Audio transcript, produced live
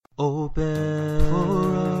Open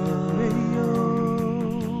for radio.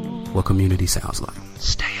 What community sounds like.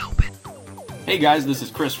 Stay open. Hey guys, this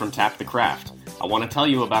is Chris from Tap the Craft. I want to tell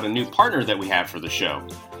you about a new partner that we have for the show,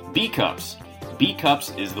 B-Cups.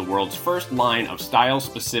 B-Cups is the world's first line of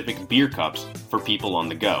style-specific beer cups for people on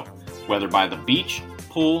the go. Whether by the beach,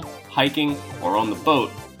 pool, hiking, or on the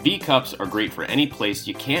boat, B-Cups are great for any place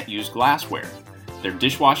you can't use glassware. They're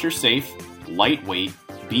dishwasher safe, lightweight,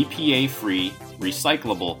 BPA-free,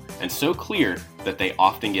 recyclable, and so clear that they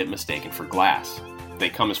often get mistaken for glass. They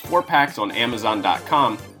come as 4-packs on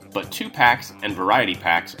Amazon.com, but 2-packs and variety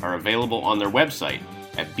packs are available on their website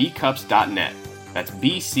at bcups.net. That's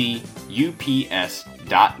bcups.net.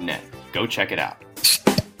 Go check it out.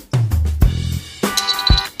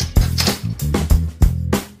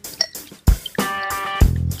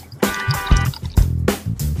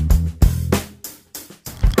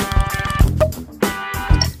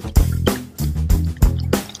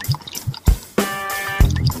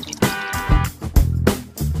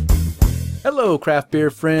 Hello, craft beer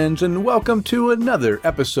friends, and welcome to another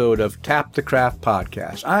episode of Tap the Craft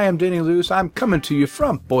Podcast. I am Danny Luce. I'm coming to you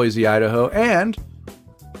from Boise, Idaho, and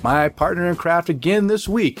my partner in craft again this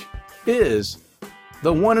week is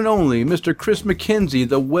the one and only Mr. Chris McKenzie,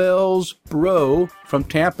 the Wells Bro from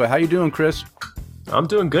Tampa. How you doing, Chris? I'm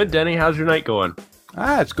doing good, Denny. How's your night going?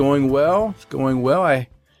 It's going well. It's going well. I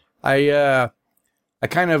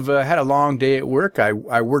kind of had a long day at work. I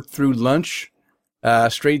worked through lunch,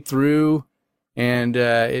 straight through. And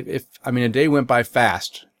a day went by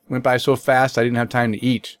fast. Went by so fast I didn't have time to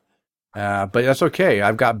eat. But that's okay.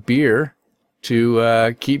 I've got beer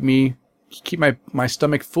to keep my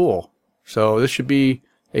stomach full. So this should be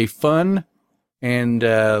a fun and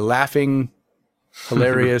laughing,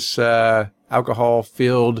 hilarious,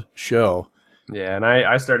 alcohol-filled show. Yeah, and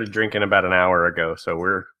I started drinking about an hour ago,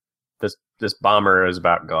 so this bomber is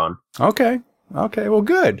about gone. Okay, well,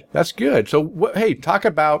 good. That's good. So, hey, talk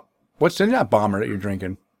about what's in that bomber that you're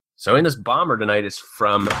drinking? So in this bomber tonight is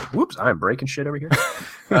from, whoops, I'm breaking shit over here.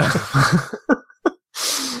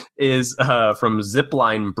 Is from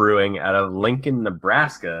Zipline Brewing out of Lincoln,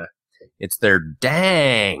 Nebraska. It's their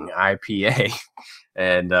Dang IPA.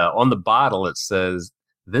 And on the bottle it says,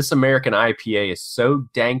 "This American IPA is so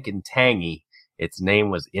dank and tangy, its name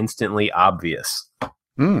was instantly obvious."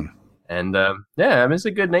 Mm. And it's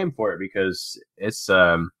a good name for it because it's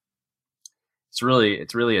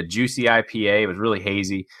really a juicy IPA. It was really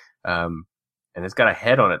hazy, and it's got a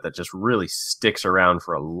head on it that just really sticks around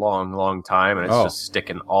for a long, long time, and it's just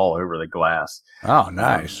sticking all over the glass. Oh,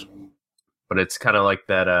 nice! But it's kind of like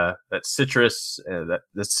that citrus,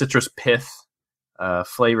 the citrus pith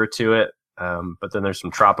flavor to it. But then there's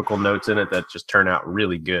some tropical notes in it that just turn out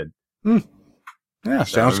really good. Mm. Yeah,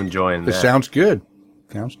 so I'm enjoying that. It sounds good.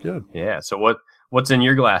 Sounds good. Yeah. So what's in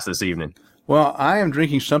your glass this evening? Well, I am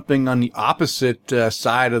drinking something on the opposite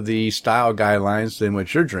side of the style guidelines than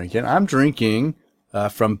what you're drinking. I'm drinking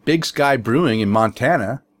from Big Sky Brewing in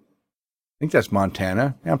Montana. I think that's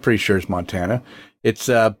Montana. I'm pretty sure it's Montana. It's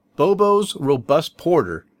Bobo's Robust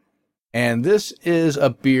Porter. And this is a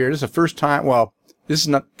beer. This is the first time. Well,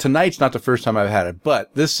 tonight's not the first time I've had it,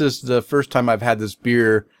 but this is the first time I've had this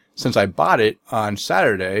beer since I bought it on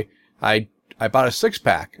Saturday. I bought a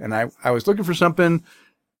 6-pack, and I was looking for something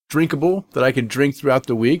drinkable that I could drink throughout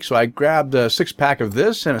the week. So I grabbed a 6-pack of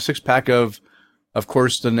this and a 6-pack of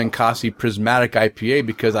course, the Ninkasi Prismatic IPA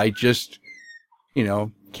because I just,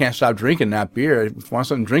 can't stop drinking that beer. If I want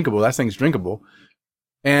something drinkable, that thing's drinkable.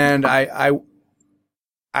 And I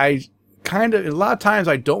kind of, a lot of times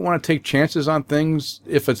I don't want to take chances on things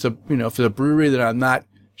if it's a brewery that I'm not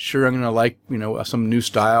sure I'm going to like, some new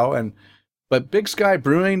style. But Big Sky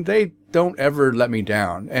Brewing, they don't ever let me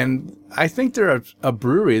down. And I think they're a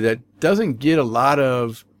brewery that doesn't get a lot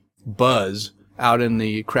of buzz out in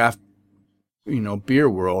the craft, beer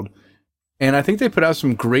world. And I think they put out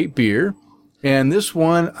some great beer. And this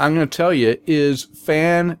one, I'm going to tell you, is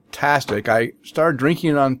fantastic. I started drinking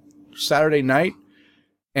it on Saturday night,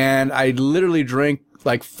 and I literally drank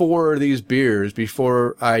like 4 of these beers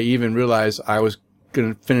before I even realized I was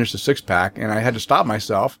going to finish the 6-pack. And I had to stop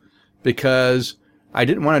myself because I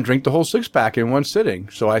didn't want to drink the whole 6-pack in one sitting.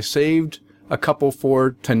 So I saved a couple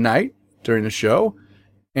for tonight during the show.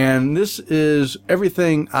 And this is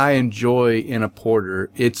everything I enjoy in a porter.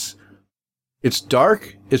 It's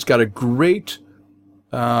dark. It's got a great,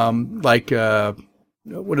 what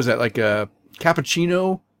is that? Like a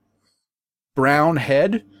cappuccino brown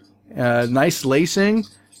head, nice lacing.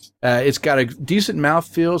 It's got a decent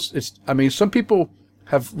mouthfeel. Some people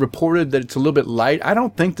have reported that it's a little bit light. I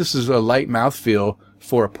don't think this is a light mouthfeel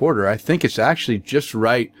for a porter. I think it's actually just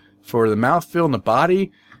right for the mouthfeel and the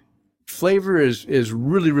body. flavor is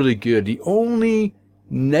really, really good. The only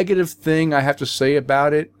negative thing I have to say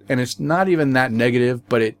about it, and it's not even that negative,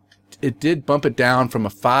 but it did bump it down from a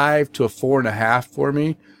 5 to a 4.5 for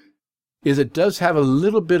me, is it does have a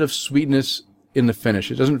little bit of sweetness in the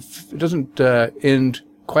finish. It doesn't end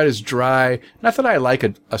quite as dry. Not that I like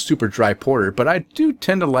a super dry porter, but I do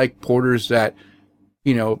tend to like porters that,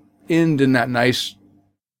 end in that nice,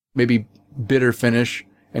 maybe bitter finish.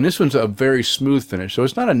 And this one's a very smooth finish. So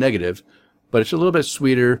it's not a negative, but it's a little bit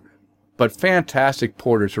sweeter, but fantastic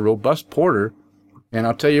porter. It's a robust porter. And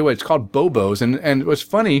I'll tell you what, it's called Bobo's. And what's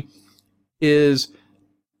funny is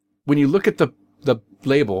when you look at the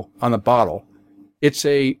label on the bottle, it's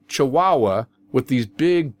a Chihuahua with these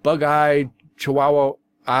big bug-eyed Chihuahua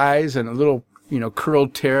eyes and a little,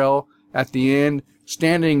 curled tail at the end,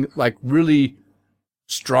 standing like really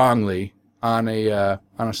strongly on a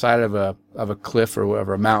side of a cliff or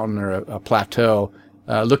whatever, a mountain or a plateau,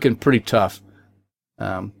 looking pretty tough.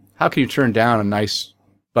 How can you turn down a nice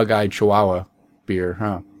bug-eyed Chihuahua beer,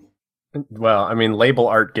 huh? Well, I mean, label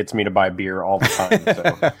art gets me to buy beer all the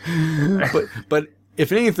time. So. but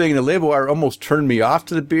if anything, the label art almost turned me off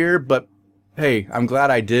to the beer. But hey, I'm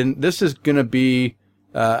glad I didn't. This is going to be,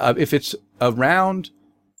 if it's around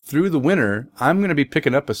through the winter, I'm going to be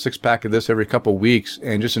picking up a 6-pack of this every couple of weeks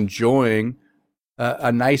and just enjoying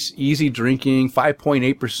a nice, easy drinking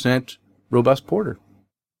 5.8% robust porter.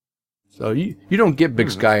 So you don't get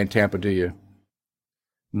Big Sky in Tampa, do you?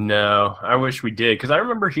 No, I wish we did, because I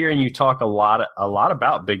remember hearing you talk a lot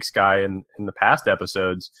about Big Sky in the past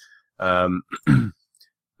episodes. Oh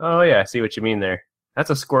yeah, I see what you mean there. That's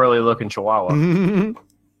a squirrely looking Chihuahua.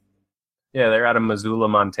 Yeah, they're out of Missoula,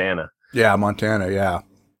 Montana. Yeah, Montana.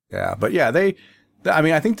 Yeah. But yeah,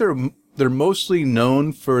 I think they're mostly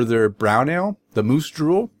known for their brown ale, the Moose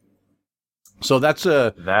Drool. So that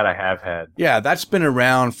I have had. Yeah, that's been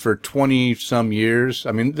around for 20 some years.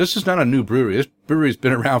 I mean, this is not a new brewery. This brewery's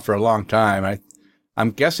been around for a long time.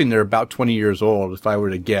 I'm guessing they're about 20 years old, if I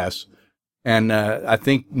were to guess. And I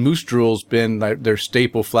think Moose Drool's been like their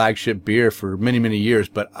staple flagship beer for many, many years.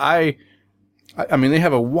 But I mean, they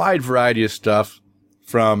have a wide variety of stuff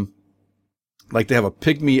from, like, they have a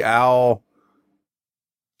Pygmy Owl,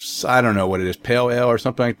 I don't know what it is, pale ale or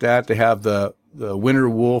something like that. They have the Winter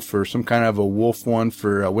Wolf, or some kind of a wolf one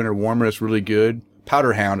for a winter warmer. That's really good.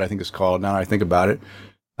 Powder Hound, I think it's called, now that I think about it.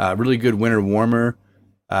 Really good winter warmer.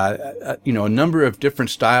 A number of different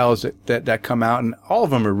styles that come out, and all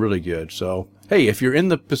of them are really good. So, hey, if you're in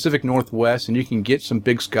the Pacific Northwest and you can get some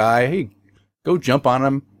Big Sky, hey, go jump on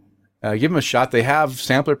them. Give them a shot. They have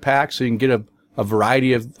sampler packs, so you can get a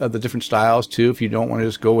variety of the different styles, too, if you don't want to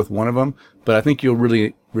just go with one of them. But I think you'll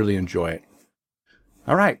really, really enjoy it.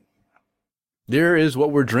 All right. There is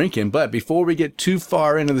what we're drinking. But before we get too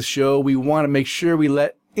far into the show, we want to make sure we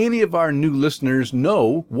let any of our new listeners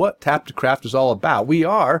know what Tap the Craft is all about. We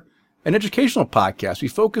are an educational podcast. We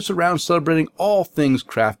focus around celebrating all things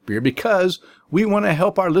craft beer because we want to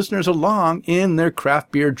help our listeners along in their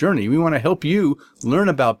craft beer journey. We want to help you learn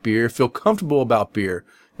about beer, feel comfortable about beer.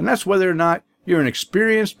 And that's whether or not you're an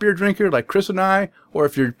experienced beer drinker like Chris and I, or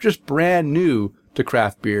if you're just brand new to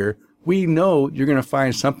craft beer. We know you're going to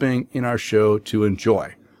find something in our show to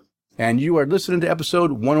enjoy. And you are listening to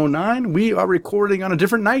episode 109. We are recording on a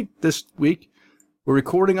different night this week. We're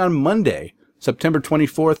recording on Monday, September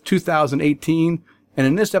 24th, 2018. And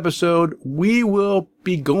in this episode, we will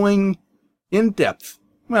be going in depth.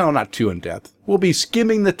 Well, not too in depth. We'll be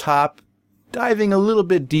skimming the top, diving a little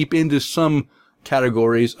bit deep into some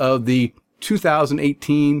categories of the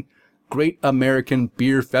 2018 Great American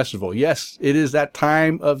Beer Festival. Yes, it is that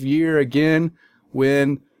time of year again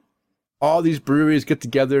when all these breweries get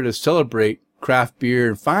together to celebrate craft beer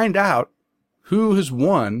and find out who has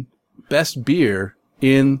won best beer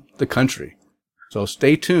in the country. So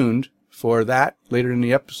stay tuned for that later in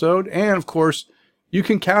the episode. And of course, you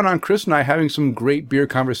can count on Chris and I having some great beer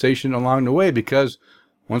conversation along the way, because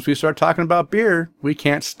once we start talking about beer, we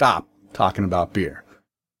can't stop talking about beer.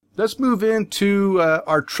 Let's move into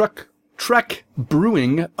our Trek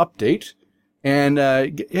Brewing update. And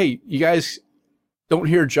hey, you guys don't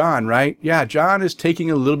hear John, right? Yeah, John is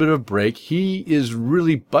taking a little bit of a break. He is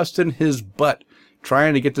really busting his butt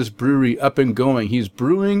trying to get this brewery up and going. He's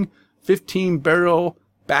brewing 15-barrel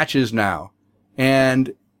batches now.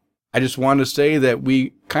 And I just wanted to say that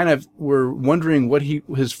we kind of were wondering what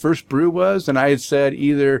his first brew was. And I had said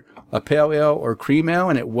either a pale ale or cream ale,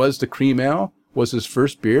 and it was the cream ale was his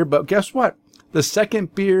first beer. But guess what? The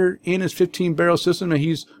second beer in his 15-barrel system that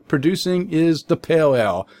he's producing is the pale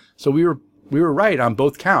ale. So we were right on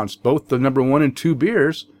both counts. Both the number 1 and 2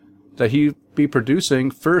 beers that he'd be producing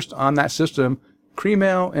first on that system cream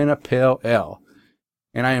ale, and a pale ale.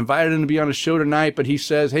 And I invited him to be on the show tonight, but he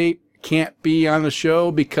says, hey, can't be on the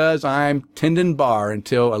show because I'm tending bar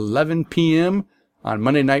until 11 p.m. on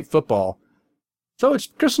Monday Night Football. So it's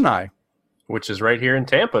Chris and I. Which is right here in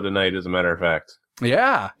Tampa tonight, as a matter of fact.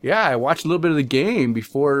 Yeah. I watched a little bit of the game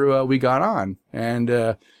before we got on, and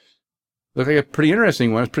looked like a pretty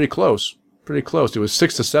interesting one. It was pretty close. It was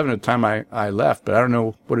 6-7 at the time I left, but I don't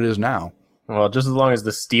know what it is now. Well, just as long as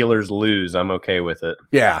the Steelers lose, I'm okay with it.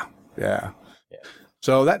 Yeah.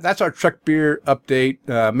 So that's our Trek beer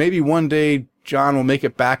update. Maybe one day John will make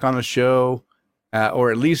it back on the show,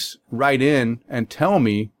 or at least write in and tell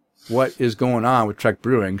me what is going on with Trek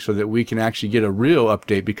Brewing so that we can actually get a real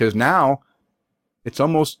update, because now it's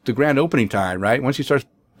almost the grand opening time, right? Once he starts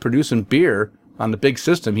producing beer on the big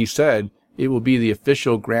system, he said it will be the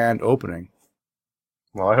official grand opening.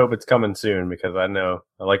 Well, I hope it's coming soon, because I know,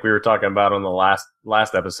 like we were talking about on the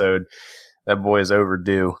last episode, that boy is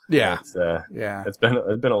overdue. Yeah. It's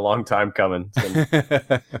been a long time coming.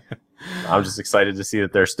 I'm just excited to see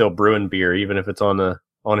that they're still brewing beer, even if it's on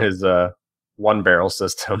his one barrel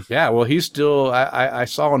system. Yeah, well, he's still. I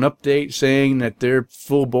saw an update saying that they're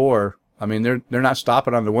full bore. I mean, they're not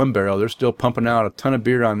stopping on the one barrel. They're still pumping out a ton of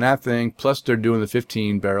beer on that thing. Plus, they're doing the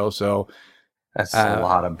 15 barrel. So that's a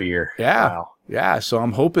lot of beer. Yeah, wow. Yeah. So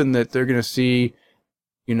I'm hoping that they're going to see,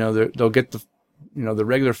 they'll get the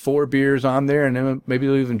regular 4 beers on there, and then maybe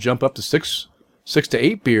they'll even jump up to 6 to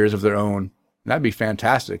 8 beers of their own. That'd be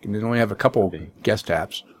fantastic. And they only have a couple guest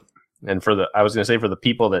taps. And I was going to say, for the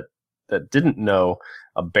people that didn't know,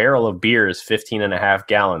 a barrel of beer is 15.5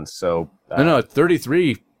 gallons. So no, it's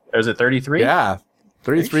 33. Is it 33? Yeah,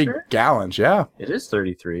 33 gallons. Yeah, it is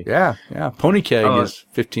 33. Yeah. Pony keg is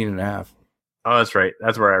 15.5. Oh, that's right.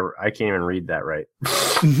 That's where I can't even read that right.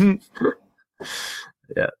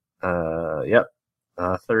 Yeah. Yep.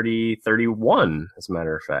 31, as a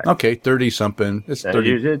matter of fact. Okay, 30 something. It's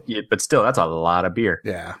 30. But still, that's a lot of beer.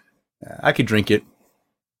 Yeah. I could drink it.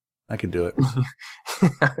 I could do it.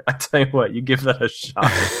 I tell you what, you give that a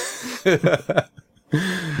shot.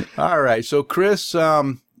 All right. So, Chris,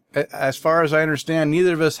 as far as I understand,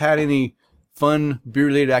 neither of us had any fun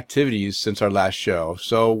beer-related activities since our last show.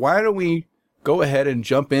 So why don't we go ahead and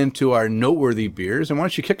jump into our noteworthy beers? And why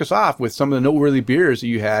don't you kick us off with some of the noteworthy beers that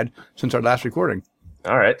you had since our last recording?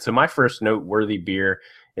 All right. So my first noteworthy beer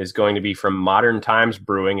is going to be from Modern Times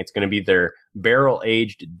Brewing. It's going to be their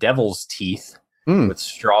barrel-aged Devil's Teeth with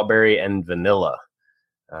strawberry and vanilla.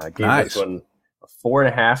 Gave this one a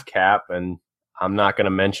 4.5 cap, and I'm not going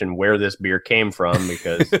to mention where this beer came from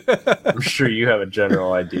because I'm sure you have a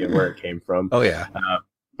general idea where it came from. Oh, yeah.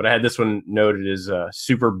 But I had this one noted as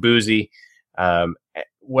super boozy.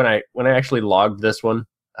 When I actually logged this one,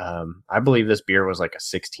 I believe this beer was like a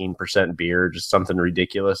 16% beer, just something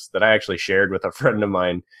ridiculous that I actually shared with a friend of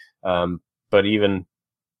mine. But even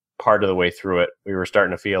part of the way through it, we were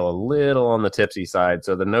starting to feel a little on the tipsy side.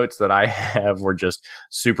 So the notes that I have were just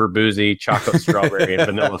super boozy, chocolate, strawberry, and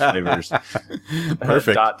vanilla flavors.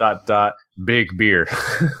 Perfect. Big beer.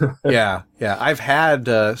 Yeah. I've had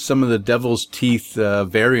some of the Devil's Teeth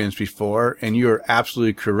variants before, and you are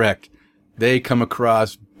absolutely correct. They come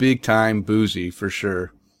across big time boozy for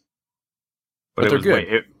sure. But they're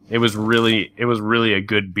good. It was really a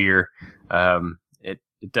good beer. It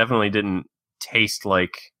definitely didn't taste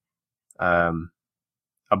like a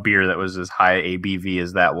beer that was as high ABV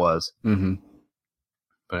as that was. Mm-hmm.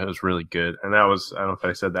 But it was really good. And that was, I don't know if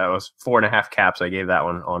I said that, was 4.5 caps. I gave that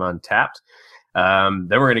one on Untapped. Then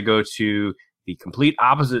we're going to go to the complete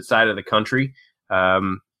opposite side of the country,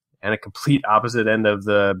 and a complete opposite end of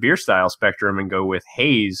the beer style spectrum, and go with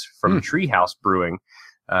Haze from Treehouse Brewing.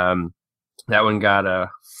 That one got a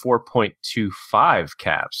 4.25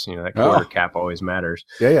 caps. That quarter cap always matters.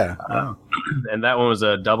 Yeah. And that one was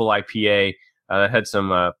a double IPA that had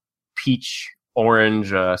some peach,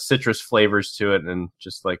 orange, citrus flavors to it, and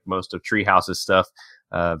just like most of Treehouse's stuff,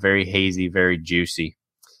 very hazy, very juicy.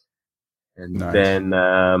 And then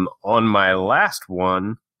on my last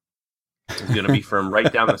one is going to be from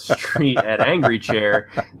right down the street at Angry Chair.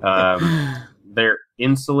 Their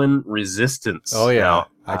insulin resistance. Oh yeah, now,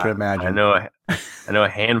 I can imagine. I know a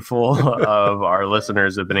handful of our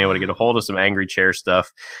listeners have been able to get a hold of some Angry Chair stuff,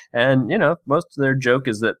 and most of their joke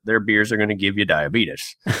is that their beers are going to give you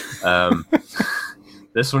diabetes.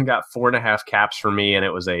 This one got 4.5 caps for me, and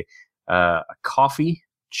it was a coffee,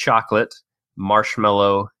 chocolate,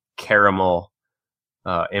 marshmallow, caramel,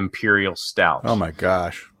 imperial stout. Oh my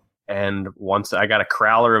gosh! And once I got a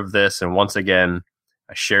crowler of this, and once again,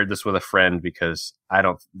 I shared this with a friend because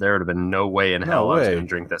there would have been no way in hell I was going to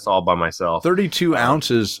drink this all by myself. 32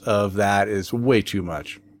 ounces of that is way too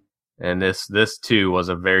much. and this too was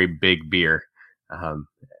a very big beer.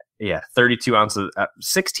 32 ounces,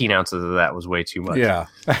 16 ounces of that was way too much. Yeah.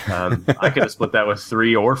 I could have split that with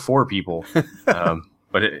 3 or 4 people,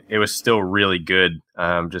 but it was still really good.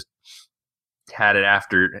 Just had it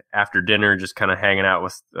after dinner, just kind of hanging out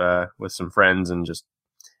with some friends, and just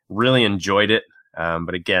really enjoyed it.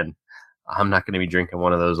 But again, I'm not going to be drinking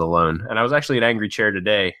one of those alone. And I was actually at Angry Chair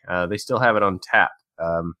today. They still have it on tap.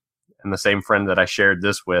 And the same friend that I shared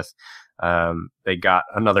this with, they got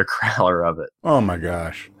another crowler of it. Oh my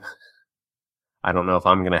gosh. I don't know if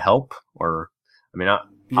I'm going to help, or, I mean,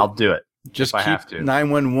 I'll do it. Just if I keep have to.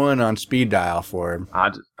 911 on speed dial for him.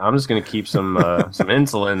 I'm just going to keep some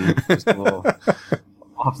insulin just a little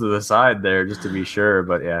off to the side there, just to be sure.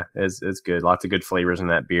 But yeah, it's good. Lots of good flavors in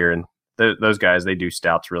that beer, and those guys, they do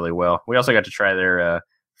stouts really well. We also got to try their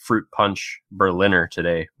fruit punch Berliner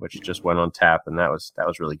today, which just went on tap, and that was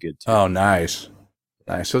really good too. Oh, nice.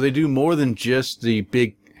 So they do more than just the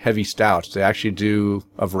big heavy stouts. They actually do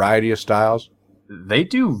a variety of styles. They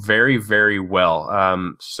do very, very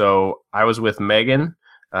well. So I was with Megan,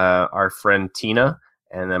 our friend Tina,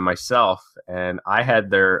 and then myself, and I had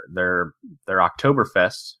their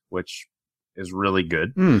Oktoberfest, which is really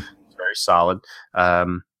good. It's very solid.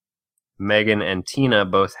 Megan and Tina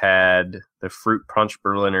both had the Fruit Punch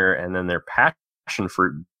Berliner, and then their Passion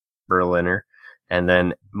Fruit Berliner, and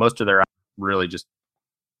then most of their really just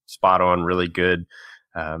spot on, really good.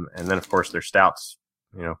 And then of course their stouts,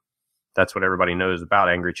 that's what everybody knows about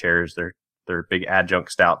Angry Chairs. They're big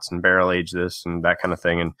adjunct stouts and barrel age this and that kind of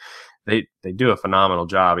thing, and they do a phenomenal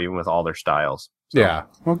job even with all their styles. So, yeah,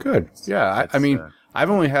 well, good. Yeah, I mean, I've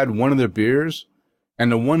only had one of their beers,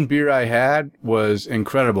 and the one beer I had was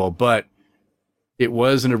incredible, but it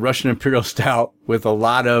was a Russian Imperial Stout with a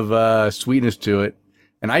lot of sweetness to it,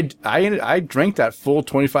 and I drank that full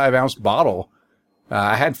 25-ounce bottle.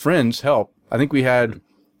 I had friends help. I think we had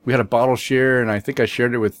a bottle share, and I think I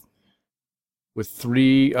shared it with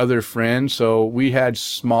 3 other friends. So we had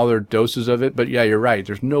smaller doses of it. But yeah, you're right.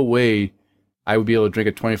 There's no way I would be able to drink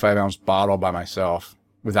a 25-ounce bottle by myself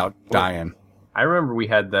without dying. I remember we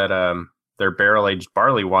had that their barrel-aged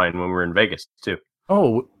barley wine when we were in Vegas too.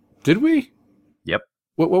 Oh, did we? Yep.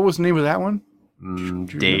 What was the name of that one?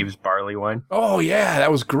 Dave's barley wine. Oh yeah,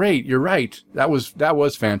 that was great. You're right. That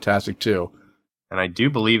was fantastic too. And I do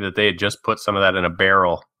believe that they had just put some of that in a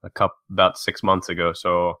barrel about 6 months ago.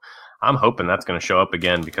 So I'm hoping that's going to show up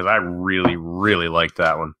again, because I really, really liked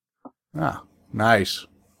that one. Ah, nice.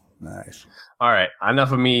 All right,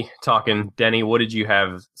 enough of me talking. Denny, what did you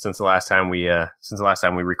have since the last time we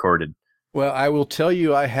recorded? Well, I will tell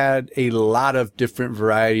you, I had a lot of different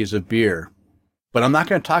varieties of beer, but I'm not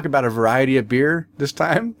going to talk about a variety of beer this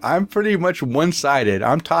time. I'm pretty much one-sided.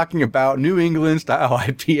 I'm talking about New England style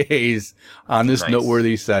IPAs on this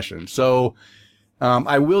noteworthy session. So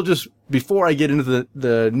I will just, before I get into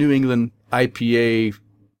the New England IPA,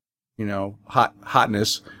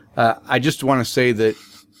 hotness, I just want to say that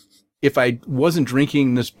if I wasn't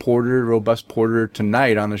drinking this robust porter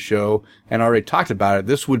tonight on the show and already talked about it,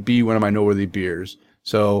 this would be one of my noteworthy beers.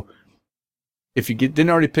 So if you didn't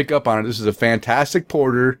already pick up on it, this is a fantastic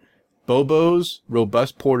porter, Bobo's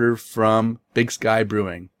Robust Porter from Big Sky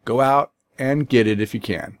Brewing. Go out and get it if you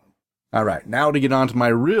can. All right, now to get on to my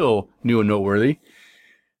real new and noteworthy.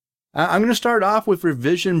 I'm going to start off with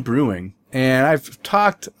Revision Brewing. And I've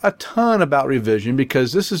talked a ton about Revision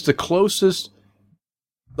because this is the closest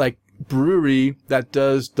brewery that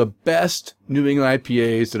does the best New England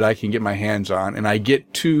IPAs that I can get my hands on. And I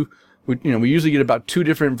get we usually get about 2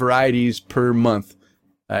 different varieties per month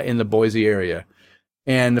in the Boise area.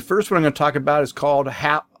 And the first one I'm going to talk about is called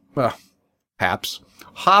Hops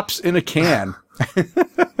in a Can.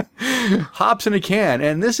 Hops in a Can.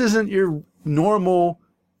 And this isn't your normal,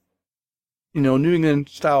 New England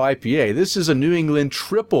style IPA. This is a New England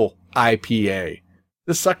triple IPA.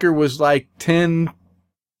 This sucker was like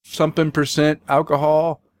 10-something%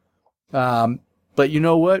 alcohol. But you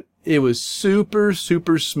know what? It was super,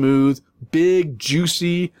 super smooth, big,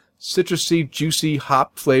 juicy, citrusy, juicy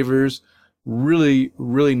hop flavors. Really,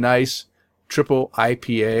 really nice triple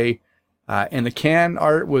IPA. And the can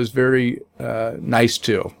art was very nice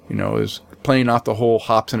too. It was playing off the whole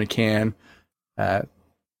hops in a can. It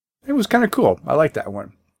was kind of cool. I like that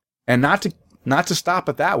one. And not to stop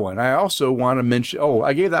at that one, I also want to mention,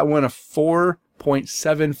 I gave that one a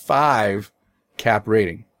 4.75 cap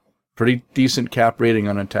rating. Pretty decent cap rating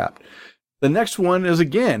on Untappd. The next one is,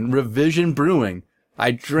 again, Revision Brewing.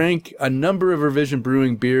 I drank a number of Revision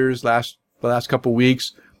Brewing beers the last couple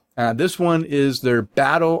weeks. This one is their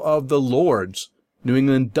Battle of the Lords New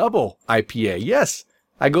England Double IPA. Yes,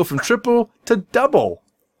 I go from triple to double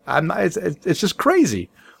It's just crazy.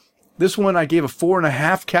 This one I gave a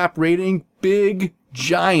 4.5 cap rating. Big,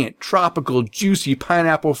 giant, tropical, juicy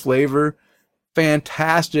pineapple flavor.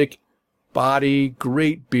 Fantastic body,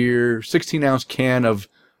 great beer. 16-ounce can of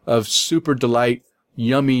Super Delight,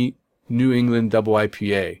 yummy New England double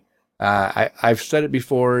IPA. I've said it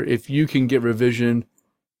before. If you can get Revision,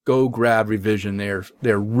 go grab Revision.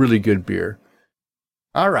 They're really good beer.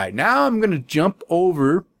 All right, now I'm going to jump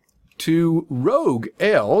over to Rogue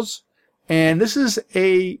Ales. And this is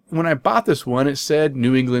when I bought this one, it said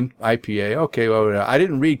New England IPA. Okay, well, I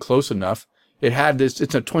didn't read close enough. It had this,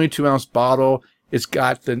 it's a 22-ounce bottle. It's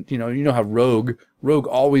got you know how Rogue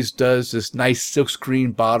always does this nice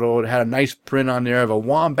silkscreen bottle. It had a nice print on there of a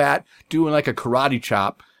wombat doing like a karate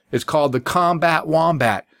chop. It's called the Combat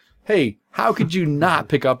Wombat. Hey, how could you not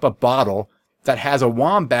pick up a bottle that has a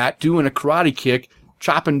wombat doing a karate kick,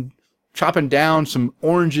 chopping down some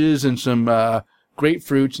oranges and some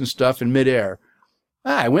grapefruits and stuff in midair?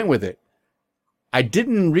 I went with it. I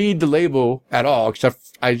didn't read the label at all,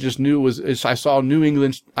 except I just knew I saw New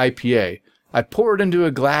England IPA. I pour it into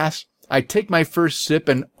a glass. I take my first sip,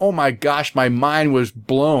 and oh my gosh, my mind was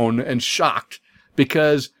blown and shocked,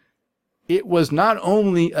 because it was not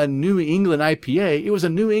only a New England IPA, it was a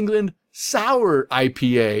New England sour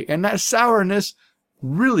IPA. And that sourness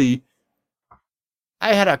really,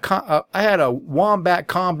 I had a wombat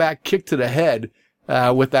combat kick to the head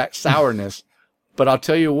with that sourness. But I'll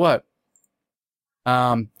tell you what,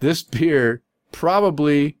 this beer,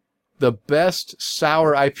 probably the best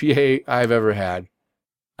sour IPA I've ever had.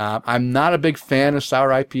 I'm not a big fan of sour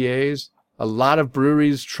IPAs. A lot of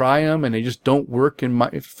breweries try them and they just don't work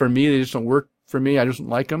for me. They just don't work for me. I just don't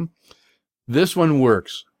like them. This one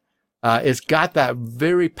works. It's got that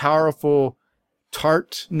very powerful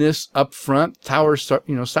tartness up front,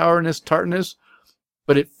 sourness, tartness,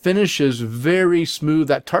 but it finishes very smooth.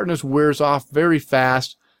 That tartness wears off very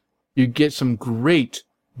fast. You get some great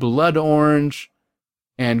blood orange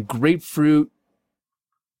and grapefruit,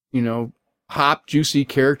 hop, juicy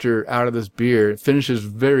character out of this beer. It finishes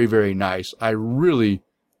very, very nice. I really,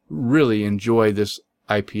 really enjoy this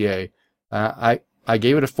IPA. I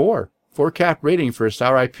gave it a 4 cap rating for a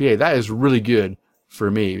sour IPA. That is really good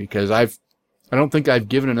for me, because I don't think I've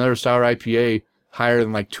given another sour IPA higher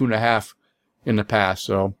than like 2.5 in the past.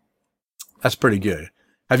 So that's pretty good.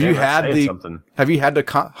 Have you had the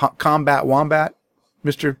Combat Wombat,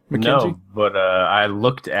 Mr. McKenzie? No, but I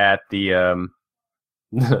looked at the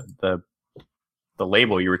the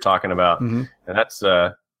label you were talking about, and that's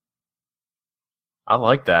I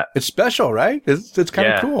like that. It's special, right? It's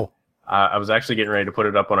kind of cool. I was actually getting ready to put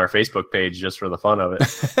it up on our Facebook page just for the fun of it.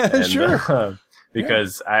 And, sure.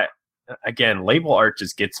 Because label art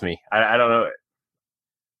just gets me. I don't know.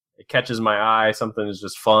 It catches my eye. Something is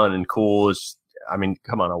just fun and cool.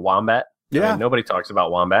 Come on, a wombat. Yeah. Nobody talks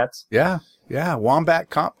about wombats. Yeah. Wombat,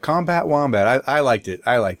 Combat Wombat. I liked it.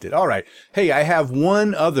 All right. Hey, I have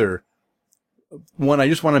one other one I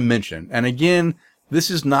just want to mention. And again, this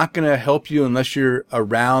is not going to help you unless you're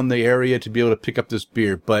around the area to be able to pick up this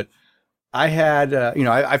beer. But I had,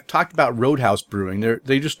 I've talked about Roadhouse Brewing.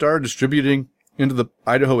 They just started distributing into the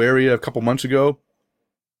Idaho area a couple months ago.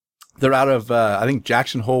 They're out of, I think,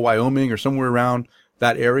 Jackson Hole, Wyoming, or somewhere around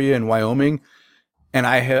that area in Wyoming. And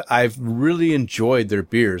I've really enjoyed their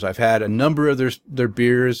beers. I've had a number of their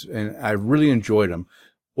beers, and I really enjoyed them.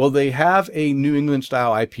 Well, they have a New England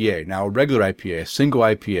style IPA now, a regular IPA, a single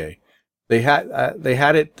IPA. They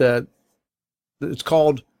had it. It's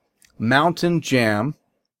called Mountain Jam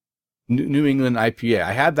New England IPA.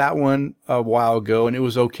 I had that one a while ago, and it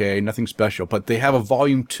was okay, nothing special. But they have a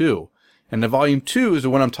Volume 2, and the Volume 2 is the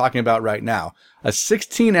one I'm talking about right now. A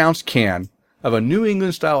 16-ounce can of a New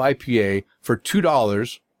England style IPA for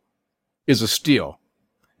 $2 is a steal.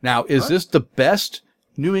 Now, is this the best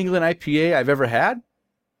New England IPA I've ever had?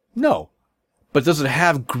 No. But does it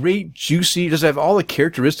have great juicy, does it have all the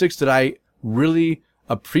characteristics that I really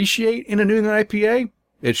appreciate in a New England IPA?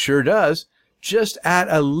 It sure does. Just add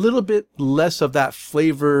a little bit less of that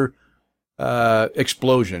flavor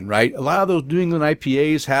explosion, right? A lot of those New England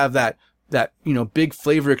IPAs have that big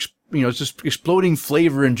flavor, it's just exploding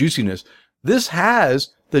flavor and juiciness. This has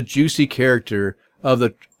the juicy character of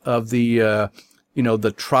the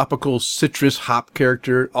tropical citrus hop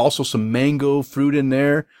character. Also some mango fruit in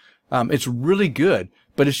there. It's really good,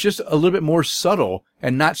 but it's just a little bit more subtle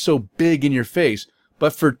and not so big in your face.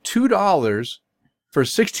 But for $2 for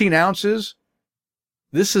 16 ounces,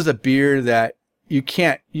 this is a beer that you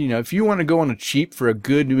can't, if you want to go on a cheap for a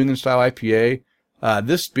good New England style IPA,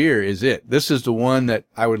 this beer is it. This is the one that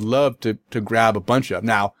I would love to grab a bunch of.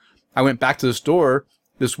 Now, I went back to the store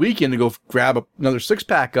this weekend to go grab another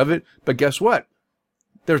 6-pack of it. But guess what?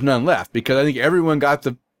 There's none left because I think everyone got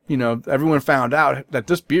everyone found out that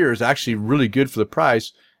this beer is actually really good for the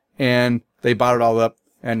price, and they bought it all up.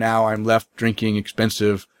 And now I'm left drinking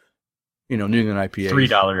expensive, New England IPAs.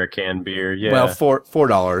 $3 a can beer. Yeah. Well,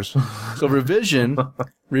 $4. So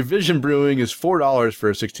Revision Brewing is $4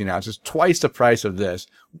 for a 16 ounce. It's twice the price of this.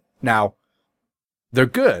 Now, they're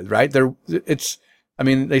good, right?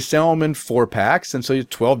 They sell them in 4-packs, and so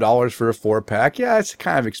it's $12 for a 4-pack. Yeah, it's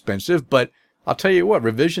kind of expensive, but I'll tell you what,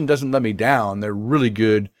 Revision doesn't let me down. They're really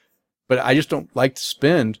good, but I just don't like to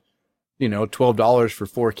spend, $12 for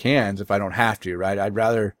 4 cans if I don't have to, right? I'd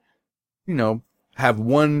rather, have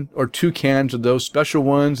 1 or 2 cans of those special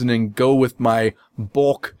ones and then go with my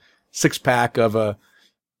bulk 6-pack of a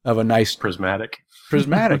nice Prismatic.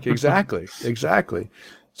 Exactly.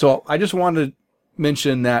 So I just wanted to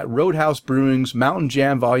mention that Roadhouse Brewing's Mountain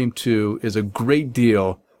Jam Volume 2 is a great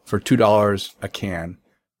deal for $2 a can.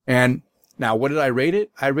 And now, what did I rate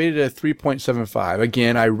it? I rated it a 3.75.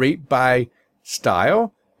 Again, I rate by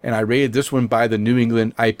style, and I rated this one by the New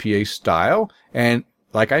England IPA style. And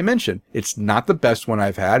like I mentioned, it's not the best one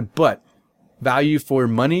I've had, but value for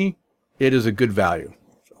money, it is a good value.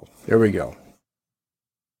 So there we go.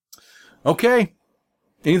 Okay.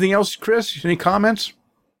 Anything else, Chris? Any comments?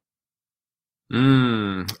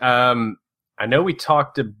 I know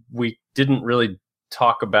we didn't really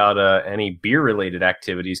talk about any beer related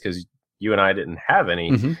activities because you and I didn't have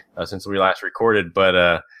any since we last recorded,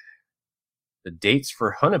 but the dates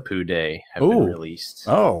for Hunapoo Day have been released.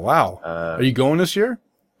 Oh, wow. Are you going this year?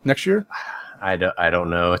 Next year? I don't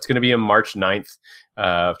know. It's going to be on March 9th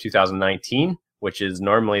of 2019, which is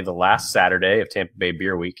normally the last Saturday of Tampa Bay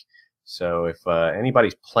Beer Week. So if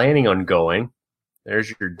anybody's planning on going,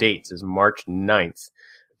 there's your dates, is March 9th.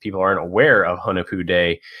 People aren't aware of Hunapoo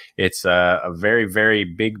Day. It's a very, very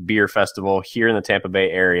big beer festival here in the Tampa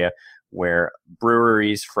Bay area where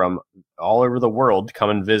breweries from all over the world come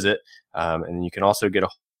and visit. And you can also get a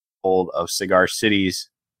hold of Cigar City's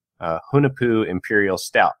Hunapoo Imperial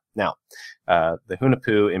Stout. Now, the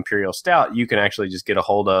Hunapoo Imperial Stout, you can actually just get a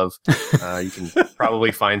hold of. You can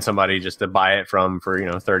probably find somebody just to buy it from for,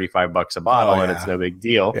 $35 a bottle, and it's no big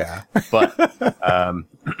deal. Yeah. But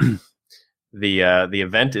the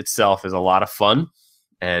event itself is a lot of fun,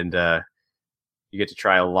 and you get to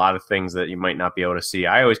try a lot of things that you might not be able to see.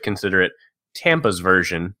 I always consider it Tampa's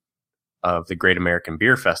version of the Great American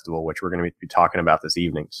Beer Festival, which we're going to be talking about this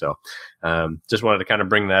evening. So just wanted to kind of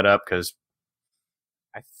bring that up because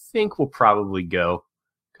I think we'll probably go,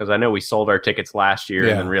 because I know we sold our tickets last year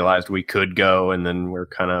and then realized we could go, and then we're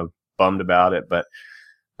kind of bummed about it. But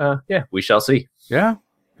we shall see. Yeah.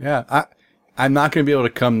 I'm not going to be able to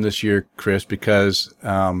come this year, Chris, because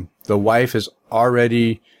the wife is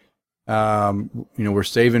already, we're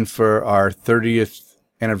saving for our 30th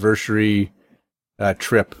anniversary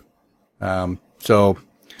trip. So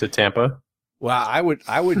to Tampa. Well, I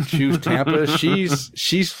would choose Tampa. She's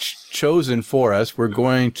chosen for us. We're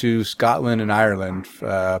going to Scotland and Ireland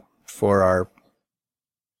for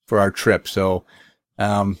our trip. So,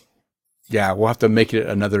 we'll have to make it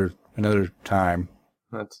another time.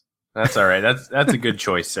 That's all right. That's a good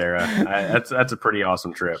choice, Sarah. That's a pretty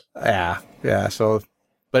awesome trip. Yeah. So,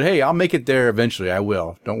 but hey, I'll make it there eventually. I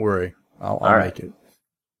will. Don't worry. I'll make it.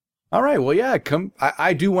 All right. Well, yeah,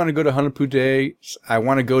 I do want to go to Hunapoo Day. I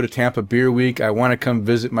want to go to Tampa Beer Week. I want to come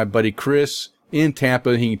visit my buddy Chris in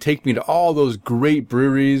Tampa. He can take me to all those great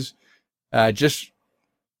breweries. Just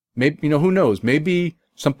maybe, who knows? Maybe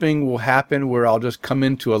something will happen where I'll just come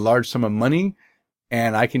into a large sum of money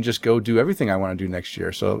and I can just go do everything I want to do next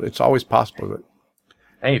year. So it's always possible. But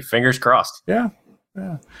hey, fingers crossed. Yeah.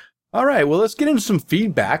 All right. Well, let's get into some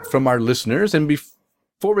feedback from our listeners. And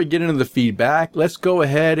before we get into the feedback, let's go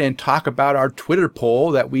ahead and talk about our Twitter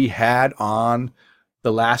poll that we had on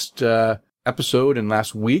the last episode and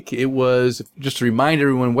last week. It was, just to remind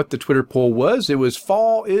everyone what the Twitter poll was, it was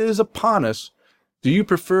fall is upon us. Do you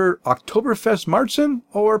prefer Oktoberfest Marzen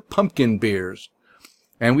or pumpkin beers?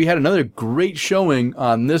 And we had another great showing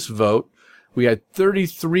on this vote. We had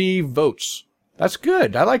 33 votes. That's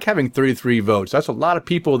good. I like having 33 votes. That's a lot of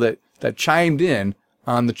people that chimed in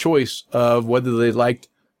on the choice of whether they liked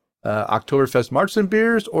Oktoberfest Marzen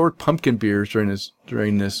beers or pumpkin beers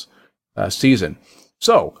during this season.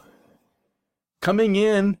 So, coming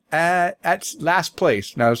in at last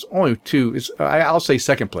place. Now, it's only two. I'll say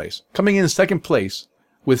second place. Coming in second place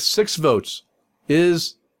with 6 votes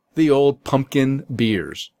is the old pumpkin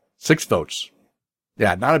beers. 6 votes.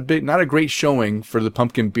 Yeah, not a great showing for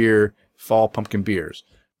the fall pumpkin beers.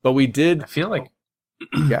 But we did. I feel like,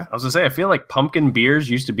 yeah. I was gonna say, I feel like pumpkin beers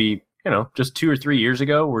used to be just 2 or 3 years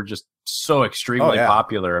ago were just so extremely yeah.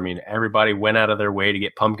 popular. I mean, everybody went out of their way to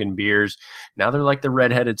get pumpkin beers. Now they're like the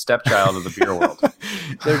redheaded stepchild of the beer world.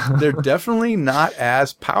 They're definitely not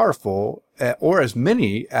as powerful or as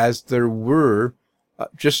many as there were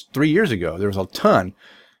just 3 years ago. There was a ton.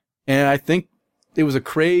 And I think it was a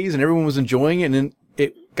craze and everyone was enjoying it. And then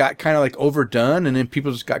it got kind of like overdone. And then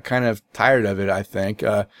people just got kind of tired of it, I think.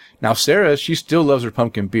 Now, Sarah, she still loves her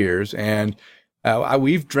pumpkin beers. And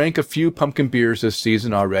we've drank a few pumpkin beers this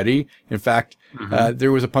season already. In fact,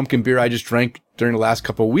 there was a pumpkin beer I just drank during the last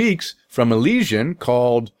couple of weeks from Elysian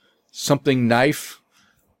called something Knife.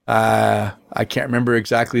 I can't remember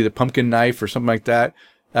exactly, the pumpkin knife or something like that.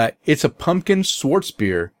 It's a pumpkin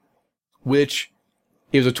Schwarzbier, which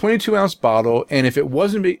is a 22-ounce bottle. And if it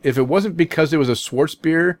wasn't because it was a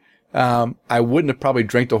Schwarzbier, I wouldn't have probably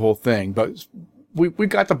drank the whole thing. But we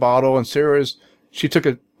got the bottle, and she took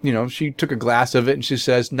a glass of it, and she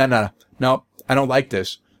says, no, I don't like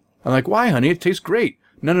this. I'm like, why, honey? It tastes great.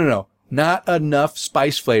 No, not enough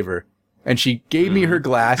spice flavor. And she gave me her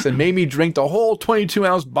glass and made me drink the whole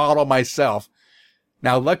 22-ounce bottle myself.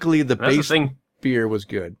 Now, luckily, the base beer was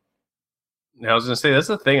good. I was going to say, that's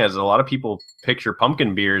the thing, is a lot of people picture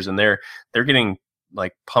pumpkin beers and they're getting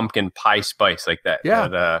like pumpkin pie spice like that.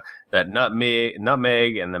 Yeah. That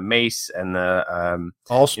nutmeg and the mace and the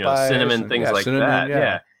allspice, cinnamon, things like cinnamon, that.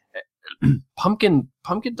 Yeah. Pumpkin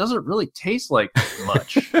doesn't really taste like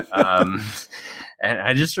much. And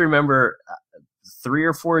I just remember 3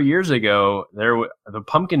 or 4 years ago, the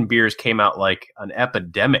pumpkin beers came out like an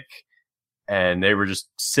epidemic, and they were just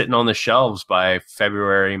sitting on the shelves by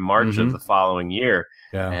February, March of the following year.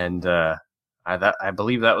 Yeah. And I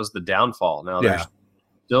believe that was the downfall. Now there's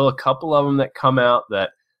still a couple of them that come out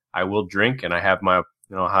that I will drink, and I have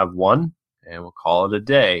have one, and we'll call it a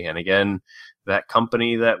day. And again, that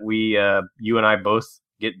company that you and I both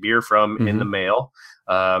get beer from in the mail,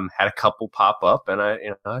 had a couple pop up, and I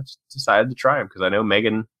just decided to try them because I know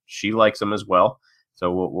Megan, she likes them as well.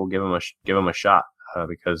 So we'll give them a shot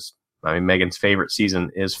because I mean, Megan's favorite season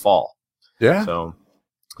is fall. Yeah. So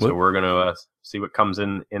we're gonna see what comes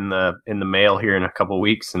in the mail here in a couple of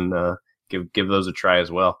weeks, and give those a try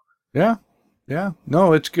as well. Yeah. Yeah.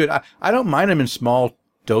 No, it's good. I don't mind them in small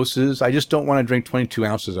doses. I just don't want to drink 22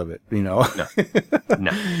 ounces of it, No.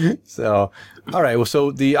 So, all right. Well,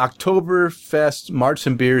 so the Oktoberfest Marts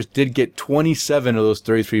and Beers did get 27 of those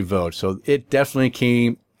 33 votes. So it definitely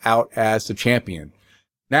came out as the champion.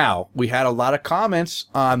 Now, we had a lot of comments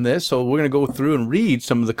on this, so we're going to go through and read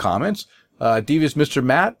some of the comments. Devious Mr.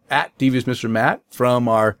 Matt, at Devious Mr. Matt, from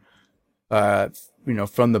our, from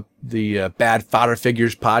the Bad Fodder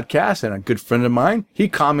Figures podcast, and a good friend of mine, he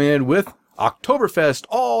commented with Oktoberfest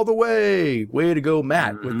all the way. Way to go,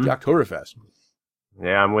 Matt, with the Oktoberfest.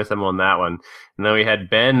 Yeah, I'm with him on that one. And then we had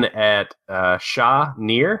Ben at Shaw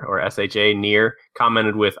Near, or SHA Near,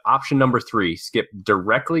 commented with option number 3, skip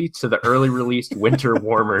directly to the early released winter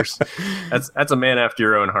warmers. That's a man after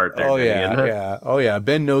your own heart there. Oh, Benny, yeah, isn't it? yeah. Oh, yeah.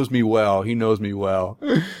 Ben knows me well. He knows me well.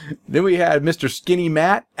 Then we had Mr. Skinny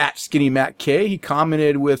Matt, at Skinny Matt K. He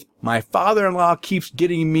commented with, my father-in-law keeps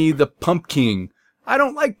getting me the pumpkin. I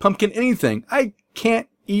don't like pumpkin anything. I can't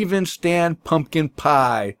even stand pumpkin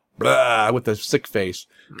pie. Blah, with a sick face.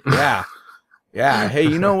 Yeah. Yeah. Hey,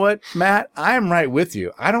 you know what, Matt? I'm right with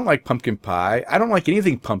you. I don't like pumpkin pie. I don't like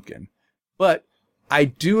anything pumpkin. But I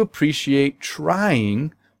do appreciate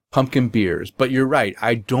trying pumpkin beers. But you're right.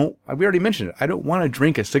 We already mentioned it. I don't want to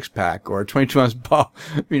drink a 6-pack or a 22-ounce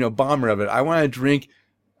bomber of it. I want to drink,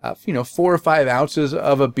 4 or 5 ounces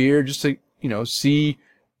of a beer just to, see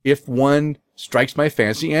if one strikes my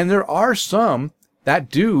fancy. And there are some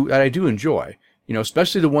that I do enjoy.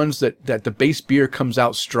 Especially the ones that the base beer comes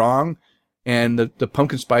out strong, and the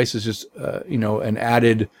pumpkin spice is just, an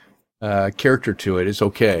added character to it. It's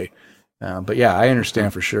okay. But yeah, I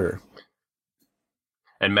understand for sure.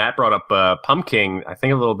 And Matt brought up Pumpkin. I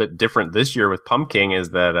think a little bit different this year with Pumpkin is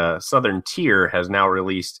that Southern Tier has now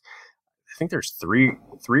released, I think there's three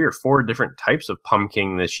or four different types of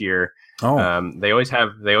Pumpkin this year. Oh. They always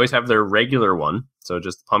have their regular one, so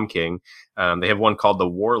just Pumpkin. They have one called the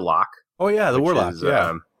Warlock. Oh yeah, the Warlock.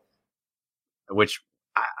 Yeah, which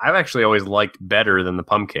I've actually always liked better than the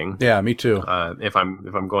Pumpkin. Yeah, me too. If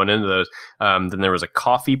I'm going into those, then there was a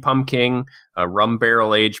coffee Pumpkin, a rum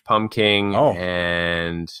barrel aged Pumpkin,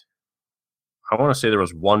 and I want to say there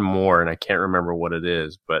was one more, and I can't remember what it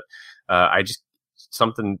is. But I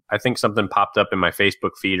think something popped up in my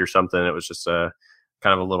Facebook feed or something. It was just a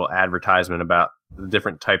kind of a little advertisement about the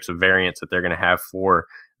different types of variants that they're going to have for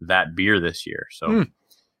that beer this year. So.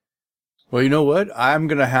 Well, you know what? I'm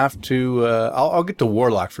going to have to, I'll get the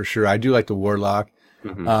Warlock for sure. I do like the Warlock.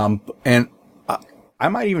 And I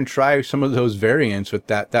might even try some of those variants with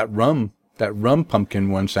that rum pumpkin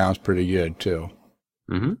one sounds pretty good too.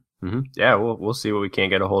 Yeah, we'll see what we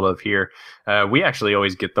can't get a hold of here. We actually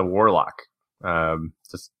always get the Warlock. And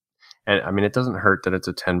I mean, it doesn't hurt that it's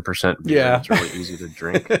a 10% beer. Yeah. It's really easy to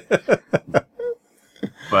drink.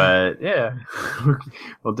 But yeah,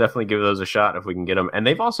 we'll definitely give those a shot if we can get them. And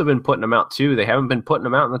they've also been putting them out too. They haven't been putting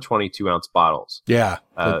them out in the 22-ounce bottles. Yeah.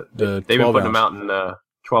 They've been putting them out in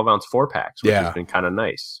 12-ounce 4-packs, which Yeah. has been kind of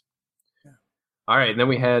nice. All right, and then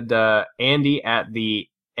we had Andy at the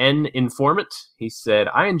N Informant. He said,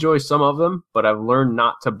 I enjoy some of them, but I've learned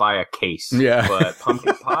not to buy a case. Yeah. But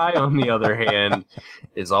pumpkin pie, on the other hand,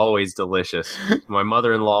 is always delicious. My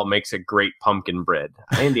mother-in-law makes a great pumpkin bread.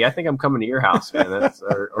 Andy, I think I'm coming to your house, man.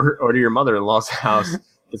 Or to your mother-in-law's house.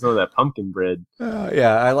 Get some of that pumpkin bread.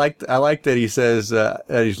 Yeah, I like that he says that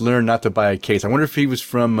he's learned not to buy a case. I wonder if he was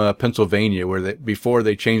from Pennsylvania, where before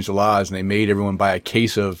they changed the laws and they made everyone buy a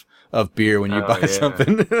case of beer when you buy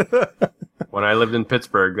something. When I lived in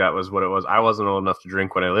Pittsburgh, that was what it was. I wasn't old enough to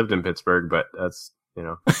drink when I lived in Pittsburgh, but that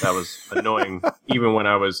was annoying even when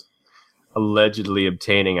I was allegedly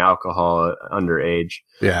obtaining alcohol underage.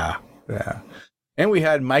 Yeah. And we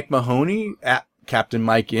had Mike Mahoney at Captain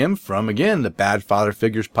Mike M from, again, the Bad Father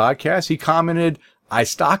Figures podcast. He commented, I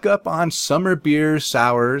stock up on summer beers,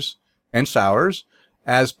 sours,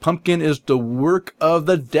 as pumpkin is the work of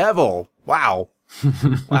the devil. Wow.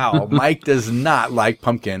 Wow. Mike does not like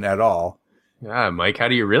pumpkin at all. Yeah, Mike, how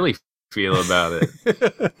do you really feel about it?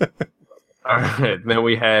 All right. Then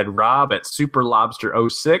we had Rob at Super Lobster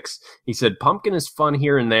 06. He said, pumpkin is fun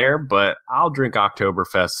here and there, but I'll drink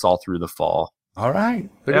Oktoberfest all through the fall. All right.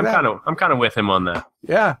 Yeah, I'm kind of with him on that.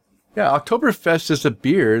 Yeah. Oktoberfest is a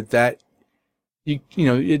beer that you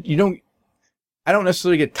don't. I don't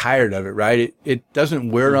necessarily get tired of it, right? It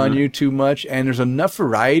doesn't wear on you too much, and there's enough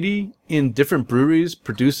variety in different breweries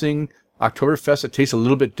producing Oktoberfest that tastes a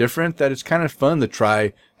little bit different that it's kind of fun to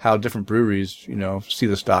try how different breweries, see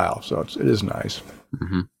the style. So it is nice.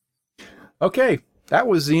 Okay, that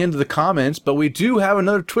was the end of the comments, but we do have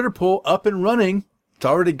another Twitter poll up and running. It's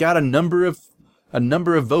already got a number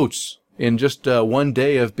of votes in just one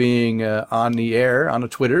day of being on the air on the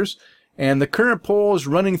Twitters. And the current poll is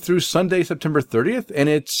running through Sunday, September 30th. And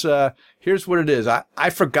it's, here's what it is. I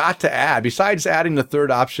forgot to add, besides adding the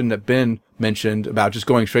third option that Ben mentioned about just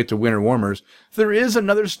going straight to winter warmers, there is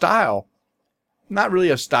another style. Not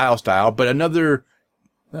really a style, but another,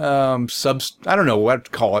 I don't know what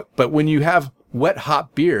to call it. But when you have wet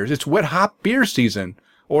hop beers, it's wet hop beer season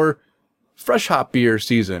or fresh hop beer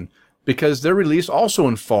season because they're released also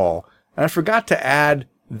in fall. And I forgot to add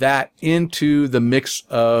that into the mix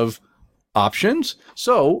of options.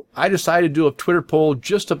 So I decided to do a Twitter poll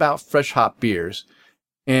just about fresh hop beers.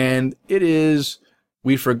 And it is,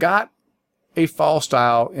 we forgot a fall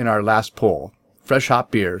style in our last poll, fresh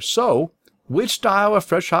hop beer. So which style of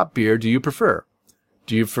fresh hop beer do you prefer?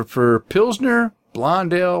 Do you prefer Pilsner,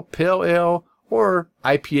 Blonde Ale, Pale Ale, or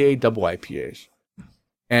IPA, double IPAs?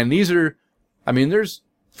 And these are, there's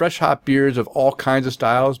fresh hop beers of all kinds of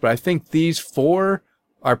styles, but I think these four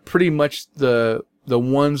are pretty much the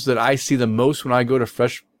ones that I see the most when I go to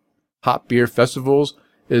fresh hop beer festivals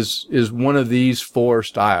is one of these four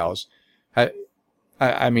styles. Have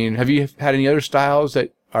you had any other styles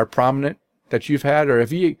that are prominent that you've had, or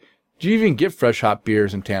do you even get fresh hop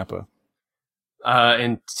beers in Tampa?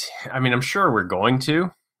 I'm sure we're going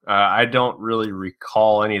to. I don't really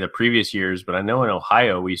recall any of the previous years, but I know in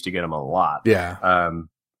Ohio we used to get them a lot. Yeah.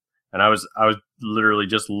 And I was literally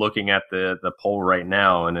just looking at the poll right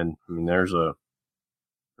now, and then there's a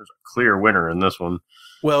clear winner in this one.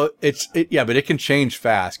 Well, but it can change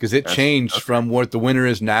fast because it changed from what the winner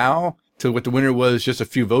is now to what the winner was just a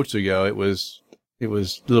few votes ago. It was a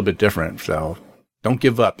little bit different. So don't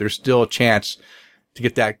give up. There's still a chance to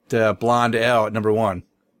get that Blonde Ale at number one.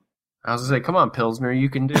 I was going to say, come on, Pilsner, you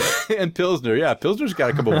can do it. And Pilsner, yeah. Pilsner's got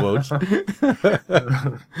a couple votes.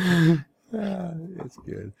 It's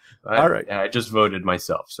good. All right. I just voted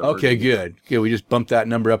myself. So okay, good. We just bumped that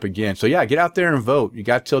number up again. So, yeah, get out there and vote. You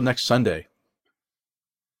got till next Sunday.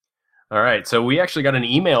 All right. So we actually got an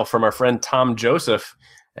email from our friend Tom Joseph.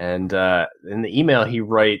 And in the email, he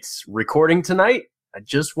writes, recording tonight. I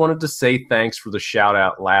just wanted to say thanks for the shout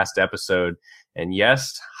out last episode. And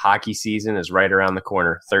yes, hockey season is right around the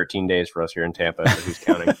corner. 13 days for us here in Tampa. Who's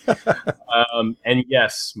counting? And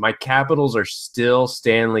yes, my Capitals are still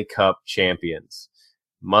Stanley Cup champions.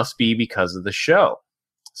 Must be because of the show.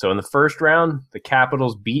 So in the first round, the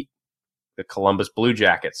Capitals beat the Columbus Blue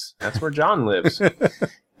Jackets. That's where John lives.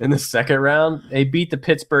 In the second round, they beat the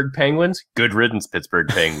Pittsburgh Penguins. Good riddance, Pittsburgh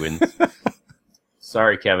Penguins.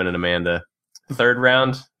 Sorry, Kevin and Amanda. Third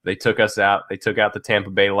round, they took us out. They took out the Tampa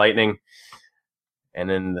Bay Lightning. And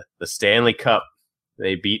in the Stanley Cup,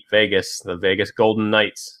 they beat Vegas, the Vegas Golden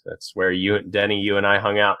Knights. That's where Denny, you and I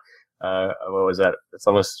hung out. What was that?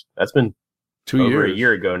 That's been 2 years. over a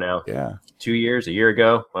year ago now. Yeah. 2 years, a year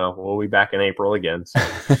ago. Well, we'll be back in April again.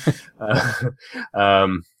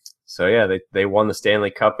 So, yeah, they won the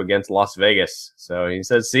Stanley Cup against Las Vegas. So he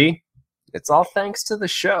says, see, it's all thanks to the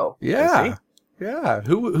show. Yeah. Yeah.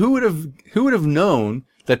 Who would have known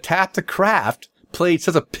that Tap the Craft played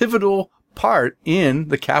such a pivotal part in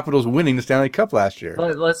the Capitals winning the Stanley Cup last year?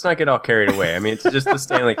 Let's not get all carried away. I mean, it's just the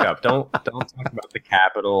Stanley Cup. Don't talk about the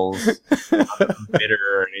Capitals. I'm bitter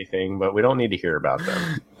or anything, but we don't need to hear about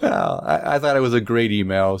them. Well, I thought it was a great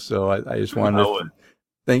email, so I just wanted to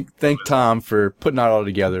thank Tom for putting it all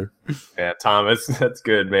together. Yeah, Tom, that's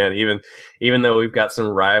good, man. Even though we've got some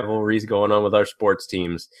rivalries going on with our sports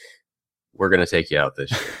teams, we're going to take you out this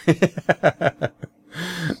year.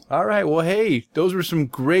 All right. Well, hey, those were some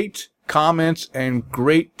great comments and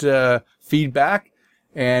great feedback.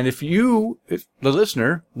 And if the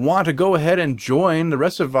listener, want to go ahead and join the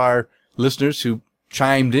rest of our listeners who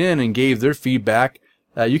chimed in and gave their feedback,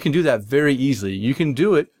 you can do that very easily. You can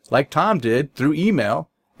do it like Tom did through email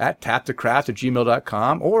at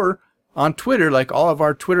tapthecraft@gmail.com, or on Twitter, like all of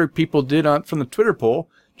our Twitter people did from the Twitter poll.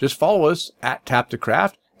 Just follow us at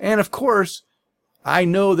tapthecraft. And of course, I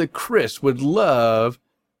know that Chris would love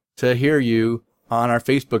to hear you on our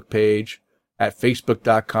Facebook page at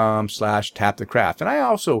facebook.com/tapthecraft. And I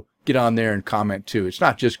also get on there and comment too. It's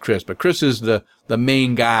not just Chris, but Chris is the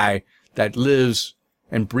main guy that lives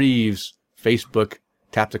and breathes Facebook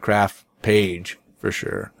Tap the Craft page for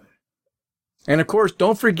sure. And of course,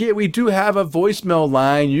 don't forget, we do have a voicemail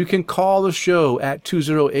line. You can call the show at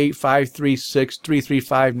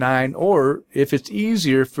 208-536-3359, or if it's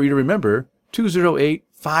easier for you to remember,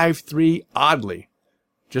 208-53-ODDLY.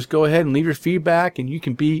 Just go ahead and leave your feedback, and you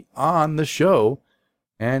can be on the show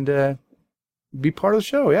and be part of the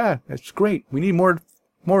show. Yeah, that's great. We need more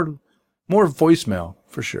voicemail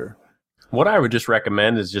for sure. What I would just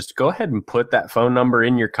recommend is just go ahead and put that phone number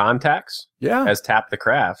in your contacts. Yeah. As Tap the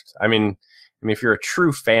Craft. I mean, if you're a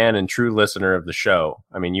true fan and true listener of the show,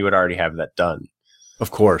 I mean, you would already have that done.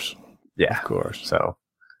 Of course. Yeah. Of course. So.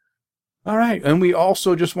 All right. And we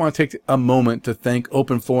also just want to take a moment to thank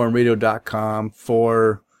OpenForumRadio.com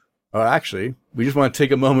we just want to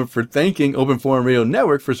take a moment for thanking Open Forum Radio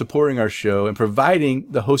Network for supporting our show and providing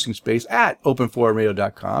the hosting space at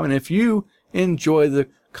OpenForumRadio.com. And if you enjoy the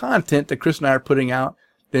content that Chris and I are putting out,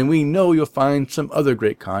 then we know you'll find some other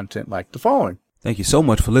great content like the following. Thank you so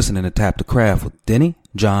much for listening to Tap the Craft with Denny,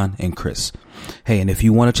 John, and Chris. Hey, and if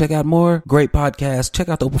you want to check out more great podcasts, check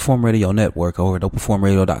out the Open Forum Radio Network over at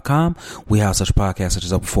OpenForumRadio.com. We have such podcasts such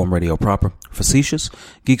as Open Forum Radio Proper, Facetious,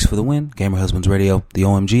 Geeks for the Win, Gamer Husbands Radio, The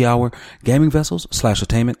OMG Hour, Gaming Vessels,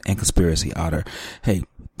 Slashtainment, and Conspiracy Otter. Hey,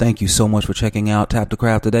 thank you so much for checking out Tap the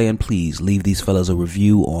Craft today, and please leave these fellas a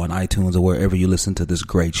review on iTunes or wherever you listen to this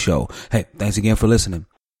great show. Hey, thanks again for listening.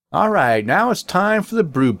 All right, now it's time for the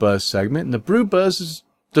Brew Buzz segment, and the Brew Buzz is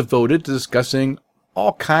devoted to discussing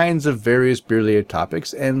all kinds of various beer-related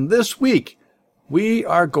topics, and this week we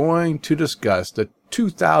are going to discuss the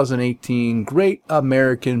 2018 Great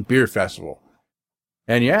American Beer Festival.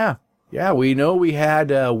 And yeah, we know we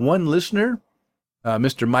had one listener,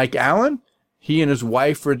 Mr. Mike Allen. He and his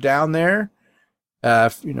wife were down there.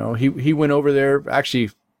 He went over there, actually.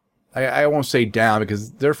 I won't say down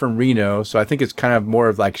because they're from Reno, so I think it's kind of more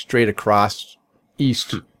of like straight across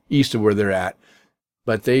east of where they're at.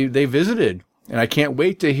 But they visited, and I can't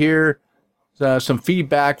wait to hear some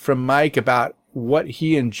feedback from Mike about what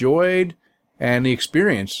he enjoyed and the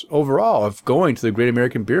experience overall of going to the Great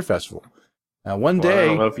American Beer Festival. Now, one day, I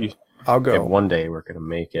don't know if I'll go. Yeah, one day we're going to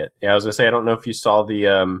make it. Yeah, I was going to say, I don't know if you saw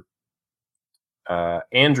the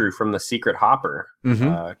Andrew from the Secret Hopper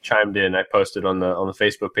chimed in. I posted on the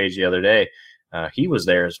Facebook page the other day. He was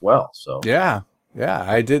there as well. So yeah,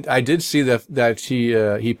 I did see that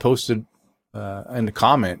he posted in the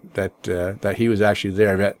comment that he was actually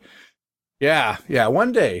there. But yeah,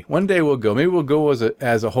 one day we'll go. Maybe we'll go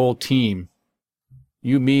as a whole team.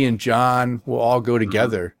 You, me, and John will all go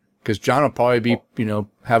together because John will probably be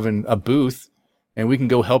having a booth, and we can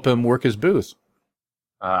go help him work his booth.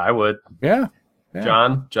 I would. Yeah.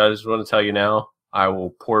 John, I just want to tell you now, I will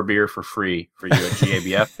pour beer for free for you at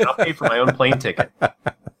GABF, and I'll pay for my own plane ticket.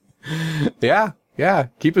 Yeah.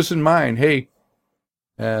 Keep us in mind. Hey,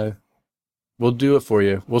 we'll do it for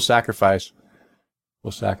you. We'll sacrifice.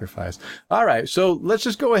 All right, so let's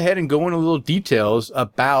just go ahead and go into little details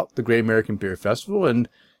about the Great American Beer Festival. And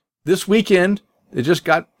this weekend, it just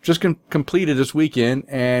completed this weekend,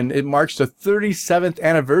 and it marks the 37th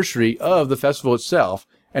anniversary of the festival itself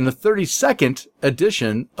and the 32nd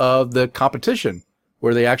edition of the competition,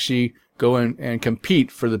 where they actually go in and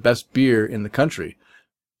compete for the best beer in the country.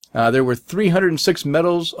 There were 306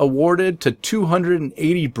 medals awarded to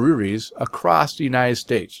 280 breweries across the United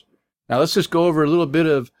States. Now let's just go over a little bit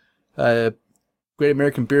of Great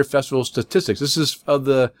American Beer Festival statistics. This is of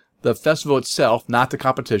the festival itself, not the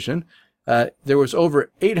competition. There was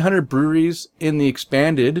over 800 breweries in the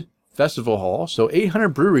expanded festival hall. So 800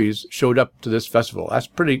 breweries showed up to this festival. That's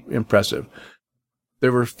pretty impressive.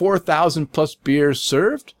 There were 4,000 plus beers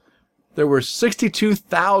served. There were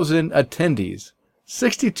 62,000 attendees.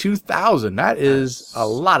 62,000. That is a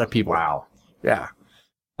lot of people. Wow. Yeah.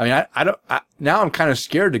 I mean, now I'm kind of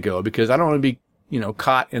scared to go because I don't want to be,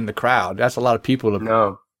 caught in the crowd. That's a lot of people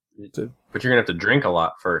No. But you're going to have to drink a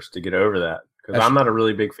lot first to get over that. Because I'm not a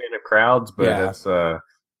really big fan of crowds, but it's, I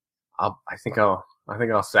think I'll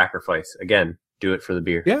sacrifice. Again, do it for the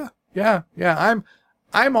beer. Yeah.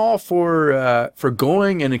 I'm all for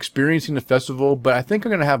going and experiencing the festival, but I think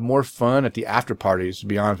I'm going to have more fun at the after parties, to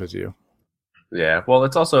be honest with you. Yeah. Well,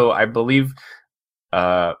 it's also, I believe,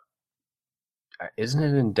 isn't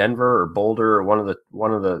it in Denver or Boulder or one of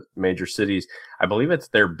the major cities? I believe it's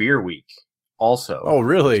their beer week also. Oh,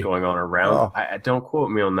 really? It's going on around. Oh. I don't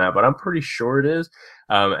quote me on that, but I'm pretty sure it is.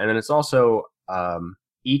 And then it's also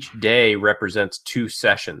each day represents 2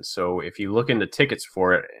 sessions. So if you look into tickets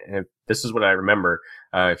for it, and this is what I remember,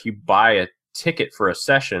 if you buy a ticket for a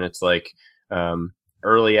session, it's like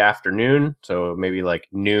early afternoon, so maybe like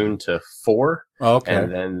noon to 4. Okay.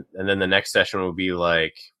 And then the next session will be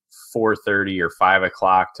like 4:30 or 5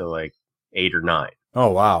 o'clock to like 8 or 9. Oh,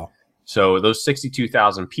 wow. So those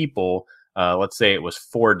 62,000 people, let's say it was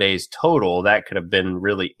 4 days total, that could have been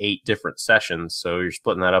really 8 different sessions. So you're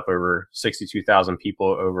splitting that up over 62,000 people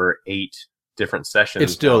over 8 different sessions.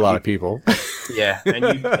 It's still a lot of people. Yeah.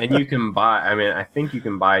 And you can buy, I think you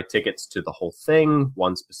can buy tickets to the whole thing,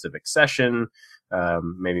 one specific session,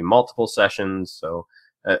 maybe multiple sessions. So,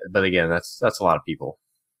 but again, that's a lot of people.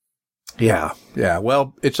 Yeah.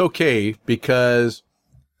 Well, it's okay because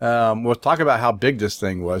we'll talk about how big this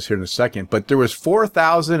thing was here in a second. But there was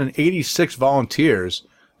 4,086 volunteers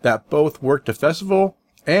that both worked the festival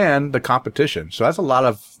and the competition. So that's a lot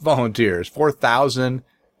of volunteers,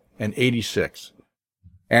 4,086.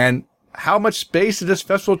 And how much space did this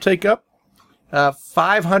festival take up?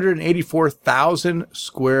 584,000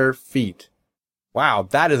 square feet. Wow,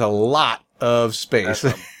 that is a lot of space.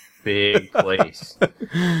 That's a big place.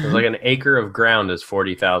 It's like an acre of ground is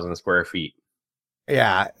 40,000 square feet.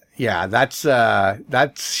 Yeah,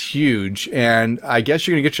 that's huge, and I guess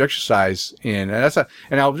you're gonna get your exercise in, and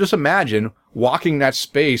I'll just imagine walking that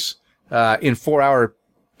space in 4-hour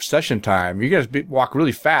session time. You're gonna walk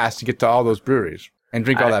really fast to get to all those breweries and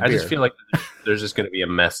drink all that beer. I just feel like there's just gonna be a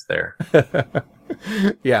mess there.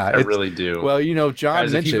 Yeah, I really do. Well, John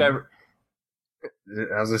Guys, mentioned. I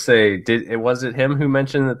was gonna say, was it him who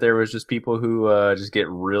mentioned that there was just people who just get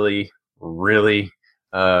really, really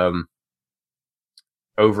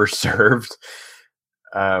overserved,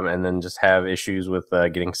 and then just have issues with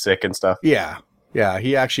getting sick and stuff? Yeah.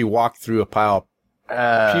 He actually walked through a pile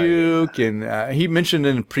of puke, and he mentioned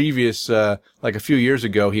in previous, like a few years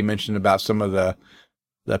ago, he mentioned about some of the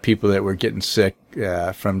people that were getting sick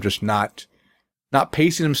from just not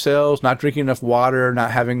pacing themselves, not drinking enough water,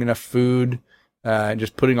 not having enough food. And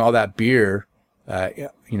just putting all that beer, in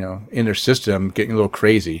their system, getting a little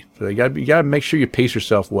crazy. So you gotta make sure you pace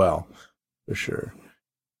yourself well, for sure.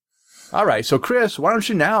 All right, so Chris, why don't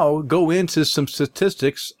you now go into some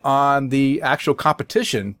statistics on the actual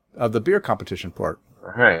competition of the beer competition part?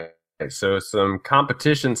 All right. So some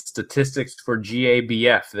competition statistics for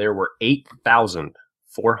GABF. There were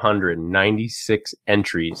 8,496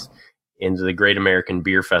 entries into the Great American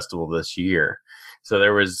Beer Festival this year. So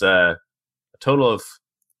there was a total of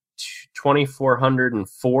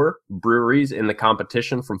 2,404 breweries in the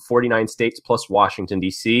competition from 49 states plus Washington,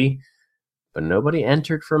 D.C., but nobody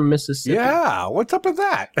entered from Mississippi. Yeah, what's up with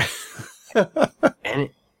that?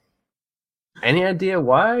 Any idea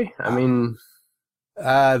why? I mean...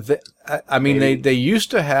 they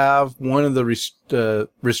used to have one of the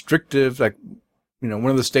restrictive,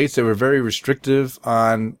 one of the states that were very restrictive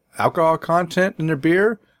on alcohol content in their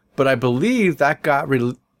beer, but I believe that got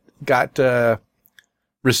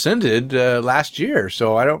rescinded last year.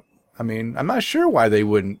 So I'm not sure why they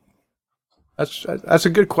wouldn't. That's a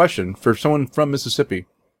good question for someone from Mississippi.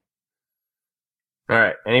 All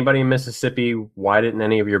right. Anybody in Mississippi, why didn't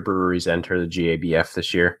any of your breweries enter the GABF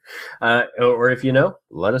this year? Or if you know,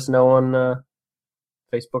 let us know on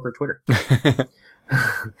Facebook or Twitter.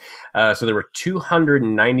 So there were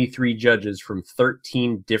 293 judges from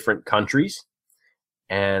 13 different countries,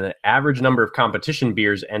 and the average number of competition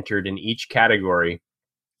beers entered in each category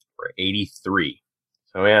were 83.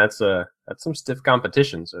 So yeah, that's some stiff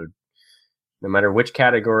competition. So no matter which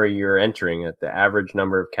category you're entering, at the average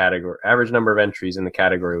number of entries in the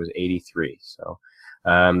category was 83. So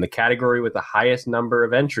the category with the highest number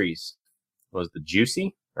of entries was the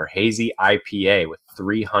Juicy or Hazy IPA with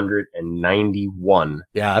 391.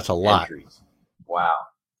 Yeah, that's a lot. Entries. Wow.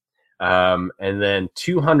 And then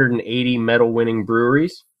 280 medal winning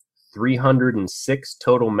breweries, 306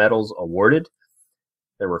 total medals awarded.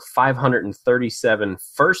 There were 537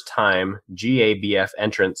 first-time GABF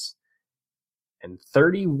entrants and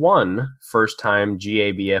 31 first-time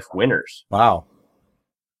GABF winners. Wow.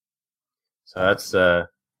 So that's a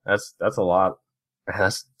lot.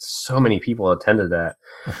 That's so many people attended that.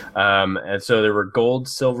 And so there were gold,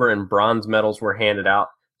 silver, and bronze medals were handed out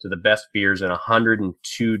to the best beers in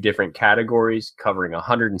 102 different categories, covering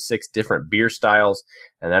 106 different beer styles,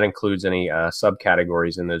 and that includes any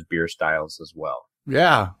subcategories in those beer styles as well.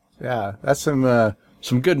 Yeah. That's some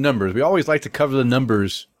good numbers. We always like to cover the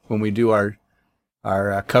numbers when we do our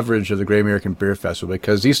coverage of the Great American Beer Festival,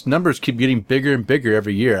 because these numbers keep getting bigger and bigger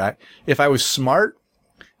every year. If I was smart,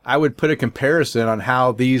 I would put a comparison on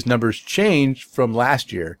how these numbers changed from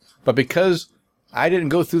last year. But because I didn't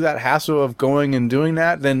go through that hassle of going and doing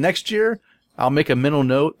that, then next year I'll make a mental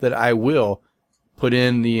note that I will put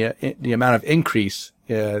in the amount of increase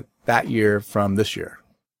that year from this year.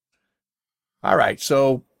 All right,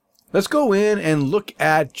 so let's go in and look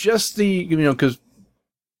at just because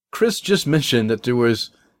Chris just mentioned that there's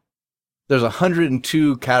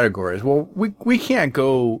 102 categories. Well, we can't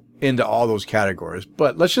go into all those categories,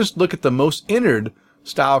 but let's just look at the most entered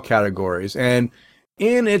style categories. And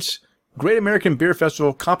in its Great American Beer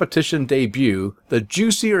Festival competition debut, the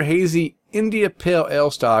Juicy or Hazy India Pale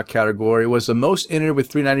Ale style category was the most entered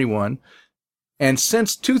with 391. And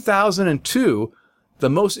since 2002, the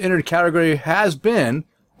most entered category has been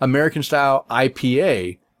American Style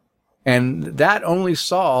IPA. And that only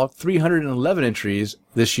saw 311 entries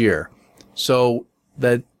this year. So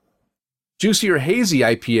the Juicy or Hazy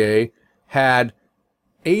IPA had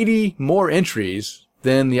 80 more entries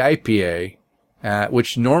than the IPA,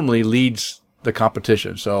 which normally leads the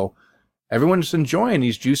competition. So everyone's enjoying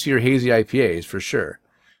these Juicy or Hazy IPAs for sure.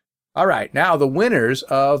 All right, now the winners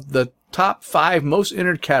of the top 5 most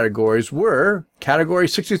entered categories were Category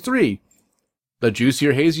 63, the Juicy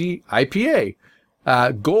or Hazy IPA.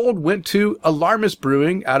 Gold went to Alarmist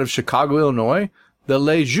Brewing out of Chicago, Illinois, the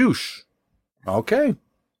Le Juice. Okay.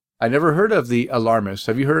 I never heard of the Alarmist.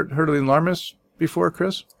 Have you heard of the Alarmist before,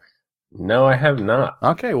 Chris? No, I have not.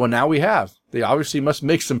 Okay, well, now we have. They obviously must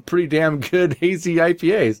make some pretty damn good hazy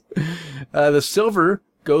IPAs. The silver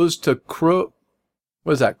goes to Crow's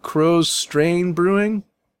Strain Brewing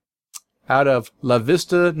out of La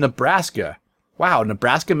Vista, Nebraska. Wow,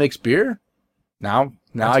 Nebraska makes beer? Now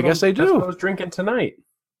I guess they do. That's what I was drinking tonight.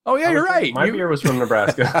 Oh, yeah, you're right. My beer was from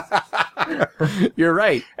Nebraska. You're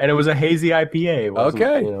right. And it was a hazy IPA.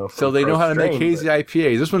 Okay. So they know how to make hazy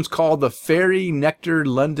IPAs. This one's called the Fairy Nectar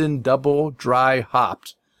London Double Dry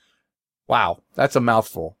Hopped. Wow, that's a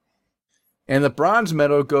mouthful. And the bronze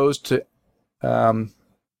medal goes to, I'm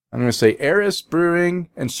going to say Eris Brewing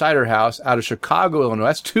and Cider House out of Chicago, Illinois.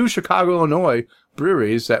 That's 2 Chicago, Illinois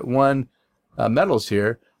breweries that won medals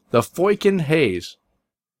here. The Foyken Haze.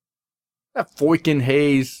 That Foyken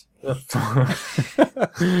Haze. All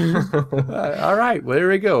right, well, there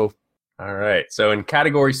we go. All right. So in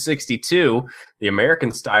category 62, the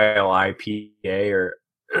American Style IPA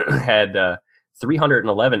had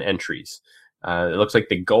 311 entries. It looks like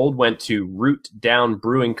the gold went to Root Down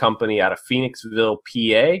Brewing Company out of Phoenixville,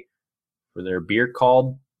 PA, for their beer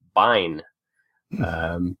called Bine.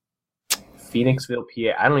 Phoenixville,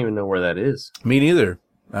 PA. I don't even know where that is. Me neither.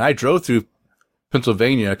 And I drove through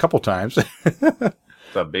Pennsylvania a couple times.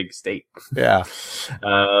 It's a big state. Yeah.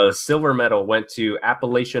 Silver medal went to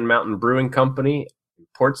Appalachian Mountain Brewing Company,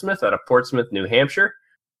 Portsmouth, out of Portsmouth, New Hampshire.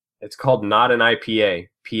 It's called Not an IPA.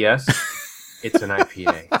 P.S. It's an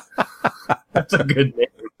IPA. That's a good name.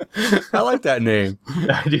 I like that name.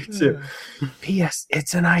 I do too. P.S.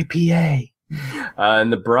 It's an IPA.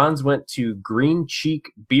 And the bronze went to Green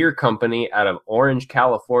Cheek Beer Company out of Orange,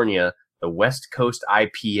 California. The West Coast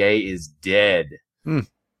IPA is dead.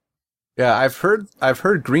 Yeah, I've heard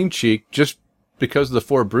Green Cheek just because of the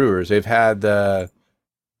 4 brewers. They've had the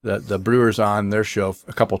brewers on their show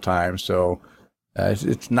a couple times, so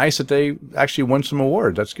it's nice that they actually won some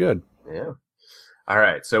awards. That's good. Yeah. All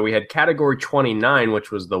right, so we had category 29,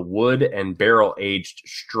 which was the wood and barrel aged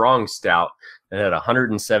strong stout that had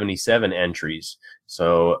 177 entries.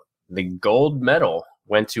 So the gold medal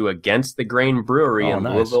went to Against the Grain Brewery in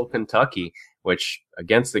nice. Louisville, Kentucky, which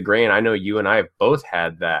Against the Grain, I know you and I have both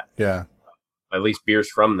had that. Yeah. At least beers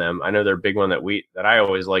from them. I know their big one that I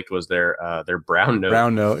always liked was their brown note.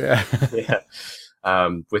 Brown note, yeah. Yeah.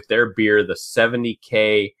 With their beer, the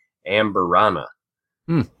 70K Amberana.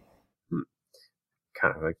 Kind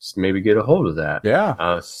of like just maybe get a hold of that.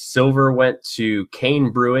 Yeah. Silver went to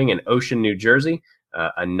Kane Brewing in Ocean, New Jersey.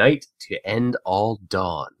 A Night to End All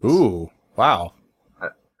Dawns. Ooh, wow.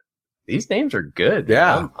 These names are good.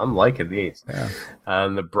 Yeah. I'm liking these. Yeah.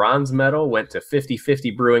 The bronze medal went to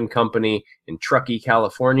 50/50 Brewing Company in Truckee,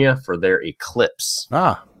 California for their Eclipse.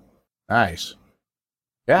 Ah, nice.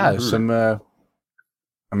 Yeah, some,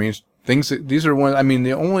 things, these are one,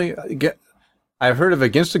 the only, I've heard of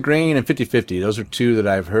Against the Grain and 50/50. Those are two that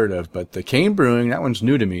I've heard of, but the Kane Brewing, that one's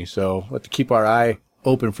new to me, so we'll have to keep our eye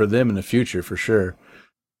open for them in the future for sure.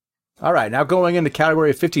 All right, now going into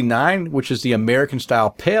category 59, which is the American Style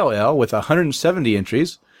Pale Ale with 170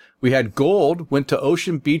 entries. We had gold, went to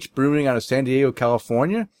Ocean Beach Brewing out of San Diego,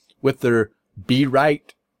 California, with their Be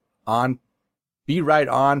Right On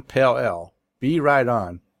Pale Ale. Be Right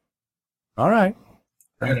On. All right.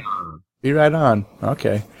 Be Right On.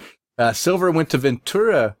 Okay. Silver went to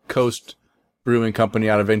Ventura Coast Brewing Company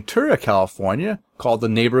out of Ventura, California, called The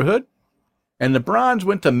Neighborhood. And the bronze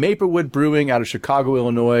went to Maplewood Brewing out of Chicago,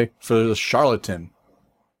 Illinois, for the Charlatan.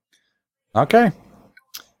 Okay.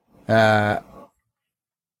 Yeah,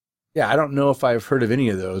 I don't know if I've heard of any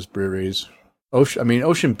of those breweries.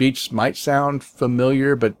 Ocean Beach might sound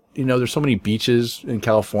familiar, but, there's so many beaches in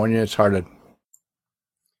California, it's hard to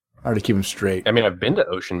keep them straight. I've been to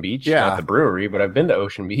Ocean Beach, Yeah. not the brewery, but I've been to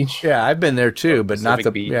Ocean Beach. Yeah, I've been there too, but not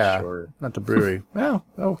the Beach not the brewery. Well,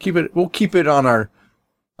 we'll keep it on our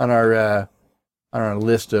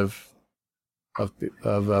list of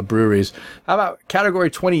breweries. How about category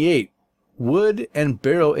 28? Wood and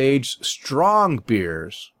barrel aged strong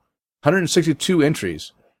beers. 162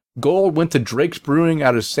 entries. Gold went to Drake's Brewing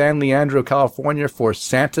out of San Leandro, California for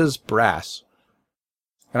Santa's Brass.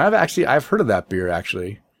 And I've heard of that beer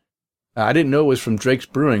actually. I didn't know it was from Drake's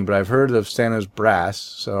Brewing, but I've heard of Santa's Brass.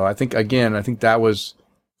 So I think that was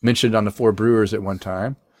mentioned on the Four Brewers at one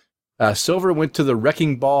time. Silver went to the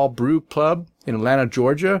Wrecking Ball Brew Club in Atlanta,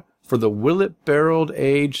 Georgia for the Willet Barreled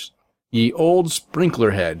Aged Ye Old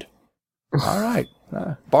Sprinkler Head. All right.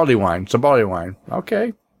 Barley wine. Some barley wine.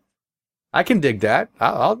 Okay. I can dig that.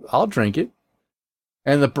 I'll drink it.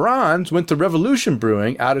 And the bronze went to Revolution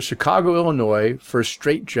Brewing out of Chicago, Illinois for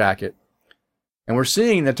Straight Jacket. And we're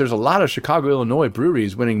seeing that there's a lot of Chicago, Illinois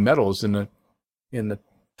breweries winning medals in the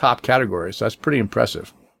top categories. So that's pretty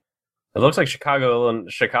impressive. It looks like Chicago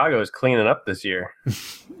is cleaning up this year.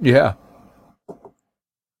 Yeah.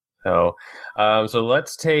 So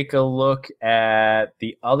let's take a look at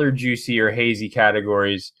the other juicy or hazy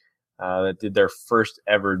categories that did their first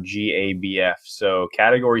ever GABF. So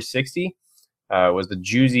category 60 was the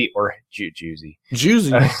juicy or juicy.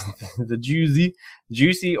 The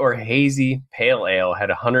juicy or hazy pale ale had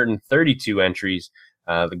 132 entries.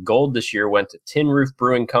 The gold this year went to Tin Roof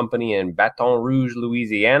Brewing Company in Baton Rouge,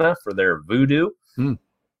 Louisiana for their Voodoo.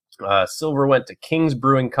 Silver went to King's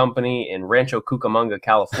Brewing Company in Rancho Cucamonga,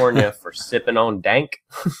 California for Sippin' on Dank.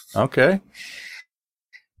 Okay.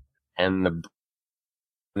 And the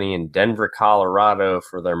company in Denver, Colorado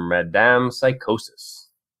for their Madame Psychosis.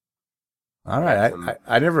 All right.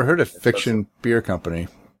 I never heard of Fiction Beer Company.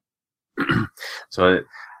 So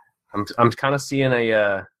I'm kind of seeing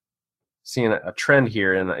a trend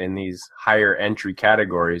here in these higher entry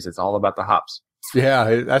categories. It's all about the hops.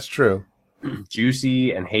 Yeah, that's true.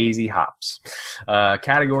 Juicy and hazy hops.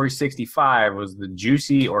 Category 65 was the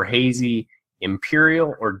juicy or hazy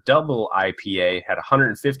Imperial or Double IPA, had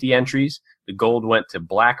 150 entries. The gold went to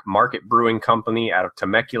Black Market Brewing Company out of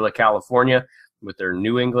Temecula, California, with their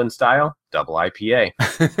New England style Double IPA.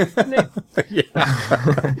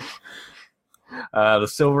 The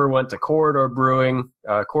silver went to Corridor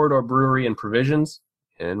Brewery and Provisions,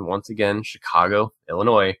 and once again Chicago,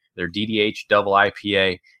 Illinois, their DDH Double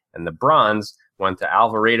IPA. And the bronze went to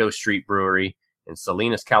Alvarado Street Brewery in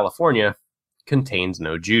Salinas, California. Contains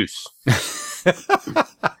no juice.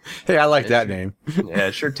 Hey, I like that name. Yeah,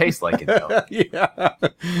 it sure tastes like it though. Yeah,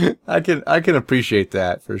 I can appreciate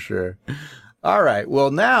that for sure. All right,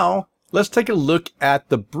 well now let's take a look at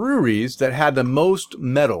the breweries that had the most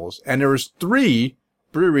medals, and there was 3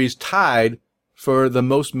 breweries tied for the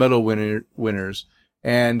most medal winners.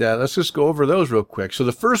 And let's just go over those real quick. So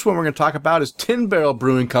the first one we're going to talk about is Tin Barrel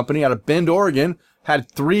Brewing Company out of Bend, Oregon.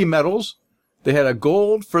 Had 3 medals. They had a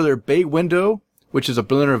gold for their Bay Window, which is a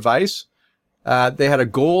Berliner Weiss. They had a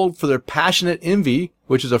gold for their Passionate Envy,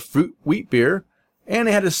 which is a fruit wheat beer. And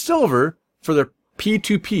they had a silver for their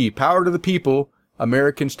P2P, Power to the People,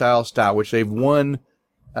 American Style Stout, which they've won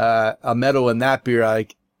a medal in that beer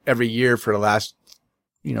like every year for the last,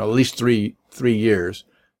 at least three years.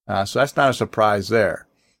 So that's not a surprise there.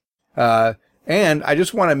 And I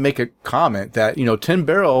just want to make a comment that, Tin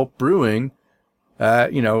Barrel Brewing,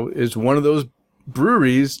 is one of those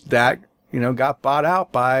breweries that, got bought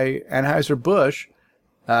out by Anheuser-Busch.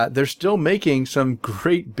 They're still making some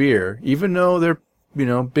great beer, even though they're,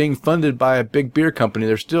 being funded by a big beer company.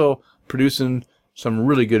 They're still producing some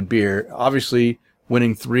really good beer, obviously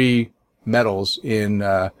winning 3 medals in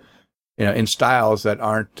styles that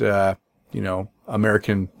aren't,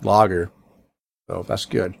 American lager. So that's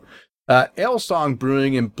good. Ale Song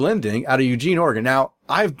Brewing and Blending out of Eugene, Oregon. Now,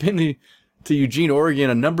 I've been to Eugene, Oregon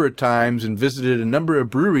a number of times and visited a number of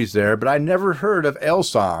breweries there, but I never heard of Ale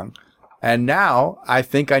Song. And now I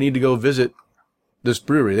think I need to go visit this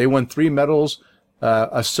brewery. They won 3 medals,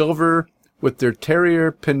 a silver with their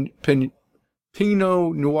Terrier Pinot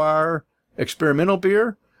Noir experimental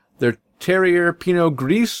beer, their Terrier Pinot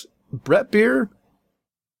Gris Brett beer,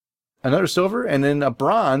 another silver, and then a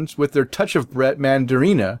bronze with their Touch of Brett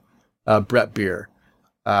Mandarina Brett beer.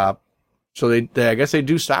 So they I guess they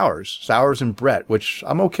do sours and Brett, which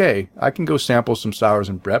I'm okay. I can go sample some sours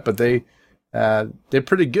and Brett, but they're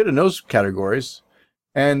pretty good in those categories.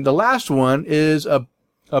 And the last one is a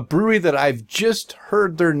brewery that I've just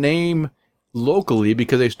heard their name locally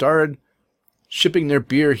because they started shipping their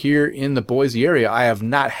beer here in the Boise area. I have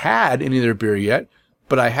not had any of their beer yet,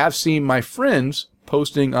 but I have seen my friends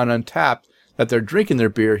posting on Untappd that they're drinking their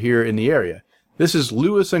beer here in the area. This is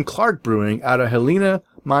Lewis and Clark Brewing out of Helena,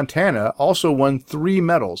 Montana, also won 3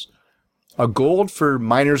 medals. A gold for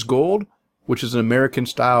Miner's Gold, which is an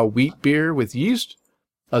American-style wheat beer with yeast.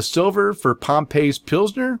 A silver for Pompeii's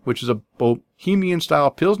Pilsner, which is a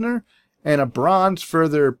Bohemian-style Pilsner. And a bronze for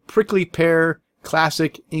their Prickly Pear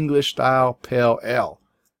Classic English-style Pale Ale.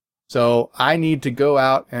 So I need to go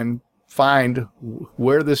out and find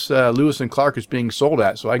where this Lewis and Clark is being sold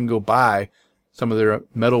at so I can go buy some of their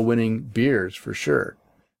medal-winning beers for sure.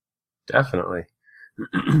 Definitely.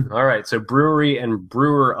 All right, so Brewery and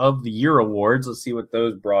Brewer of the Year awards. Let's see what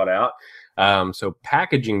those brought out. So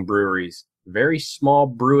Packaging Breweries, very small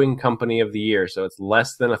brewing company of the year. So it's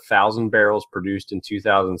less than 1,000 barrels produced in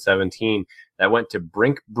 2017. That went to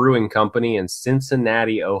Brink Brewing Company in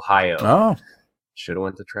Cincinnati, Ohio. Oh. Should have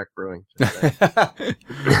went to Trek Brewing.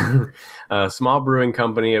 Small brewing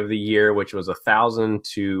company of the year, which was 1,000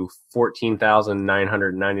 to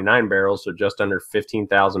 14,999 barrels. So just under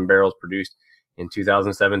 15,000 barrels produced in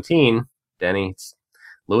 2017. Denny, it's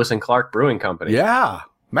Lewis and Clark Brewing Company. Yeah,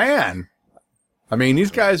 man. I mean,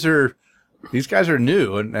 these guys are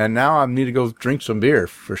new, and now I need to go drink some beer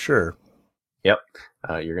for sure. Yep.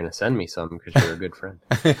 You're going to send me some because you're a good friend.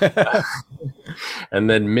 And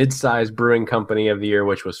then Mid-Size Brewing Company of the year,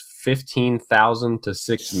 which was 15,000 to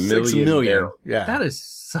 6 million. 6 million. Barrels. Yeah. That is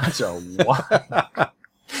such a wild.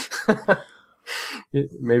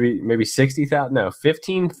 Maybe 60,000. No,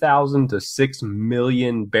 15,000 to 6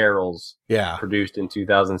 million barrels. Yeah. Produced in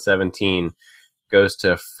 2017 goes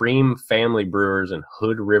to Freem Family Brewers in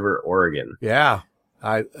Hood River, Oregon. Yeah.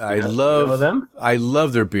 I love them. I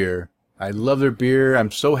love their beer.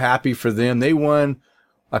 I'm so happy for them. They won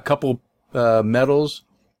a couple medals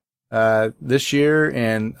this year,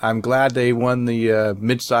 and I'm glad they won the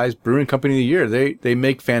Mid-Size Brewing Company of the Year. They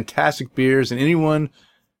make fantastic beers, and anyone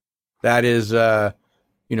that is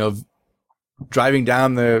driving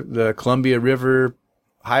down the Columbia River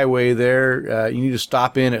Highway there, you need to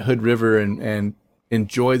stop in at Hood River and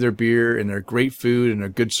enjoy their beer and their great food and their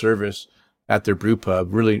good service at their brew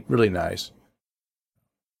pub. Really, really nice.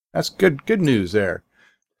 That's good news there.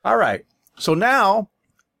 All right. So now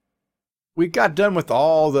we got done with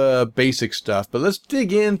all the basic stuff, but let's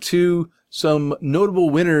dig into some notable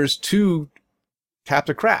winners to Tap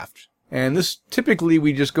the Craft. And this typically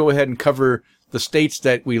we just go ahead and cover the states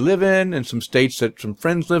that we live in and some states that some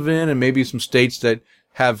friends live in and maybe some states that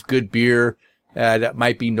have good beer that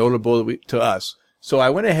might be notable to us. So I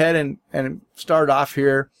went ahead and started off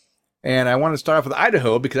here, and I want to start off with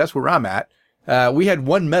Idaho because that's where I'm at. We had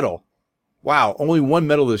 1 medal. Wow, only 1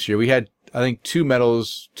 medal this year. We had, I think, 2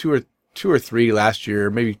 medals, two or three last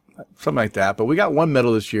year, maybe something like that. But we got 1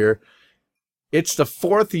 medal this year. It's the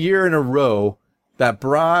 4th year in a row that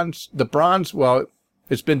the bronze, well,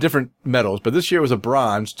 it's been different medals, but this year it was a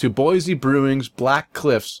bronze to Boise Brewing's Black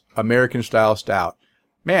Cliffs American Style Stout.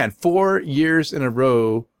 Man, 4 years in a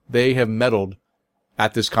row they have medaled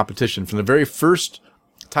at this competition. From the very first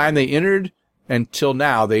time they entered until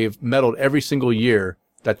now, they've medaled every single year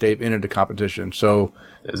that they've entered the competition. So,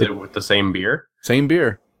 is it with the same beer? Same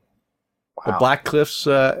beer. Wow. The Black Cliffs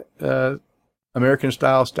American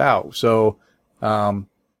Style Stout. So,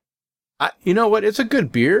 you know what? It's a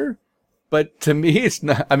good beer, but to me, it's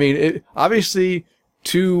not. I mean, obviously,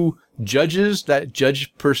 to judges that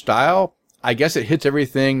judge per style, I guess it hits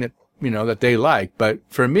everything that that they like. But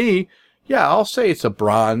for me, yeah, I'll say it's a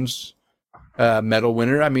bronze medal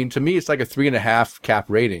winner. I mean, to me, it's like a 3.5 cap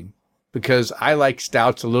rating because I like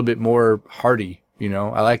stouts a little bit more hearty.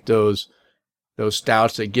 I like those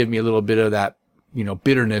stouts that give me a little bit of that,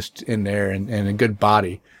 bitterness in there and a good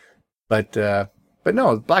body. But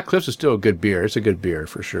no, Black Cliffs is still a good beer. It's a good beer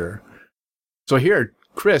for sure. So here,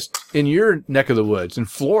 Chris, in your neck of the woods in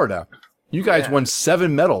Florida, you guys won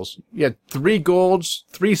 7 medals. You had 3 golds,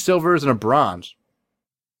 3 silvers, and a bronze.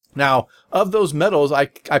 Now, of those medals, I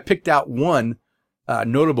picked out one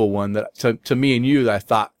notable one that to me and you that I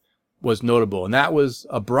thought was notable, and that was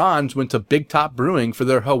a bronze went to Big Top Brewing for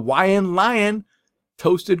their Hawaiian Lion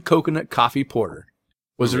Toasted Coconut Coffee Porter.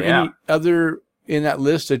 Was there any other in that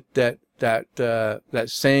list that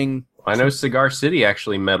sang? I know Cigar City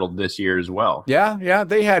actually medaled this year as well. Yeah,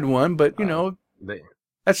 they had one, but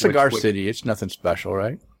that's Cigar which, City. It's nothing special,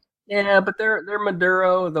 right? Yeah, but their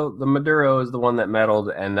Maduro, the Maduro is the one that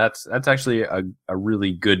medaled, and that's actually a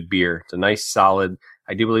really good beer. It's a nice solid.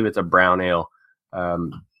 I do believe it's a brown ale,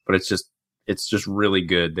 but it's just really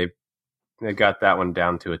good. They've got that one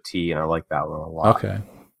down to a T, and I like that one a lot. Okay,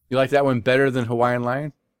 you like that one better than Hawaiian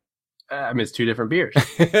Lion? I mean, it's 2 different beers.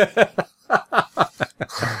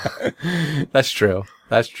 That's true.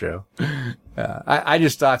 I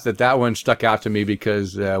just thought that one stuck out to me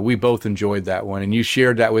because we both enjoyed that one, and you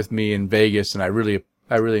shared that with me in Vegas, and I really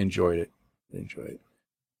enjoyed it.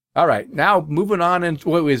 All right, now moving on. And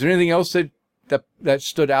is there anything else that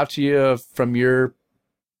stood out to you from your?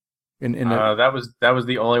 That was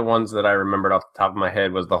the only ones that I remembered off the top of my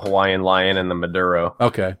head was the Hawaiian Lion and the Maduro.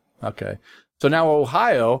 Okay. So now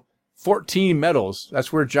Ohio, 14 medals.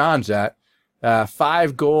 That's where John's at.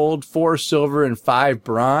 5 gold, 4 silver, and 5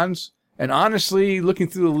 bronze. And honestly, looking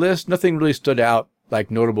through the list, nothing really stood out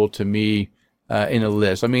like notable to me in the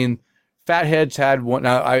list. I mean, Fatheads had one.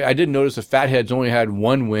 Now, I did notice the Fatheads only had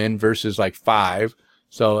 1 win versus like 5.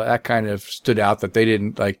 So that kind of stood out that they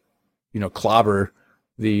didn't clobber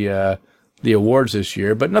the awards this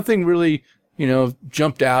year. But nothing really,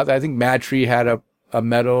 jumped out. I think Mad Tree had a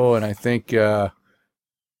medal, and I think a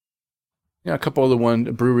couple of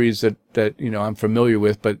the breweries that I'm familiar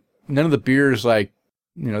with, but none of the beers that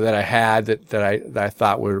I had that I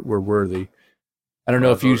thought were worthy. I don't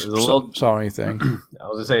know if you saw anything. I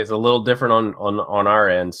was gonna say it's a little different on our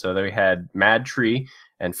end. So they had Mad Tree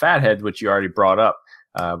and Fathead, which you already brought up,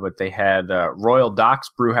 but they had Royal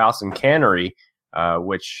Docks Brewhouse and Cannery,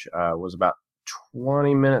 which was about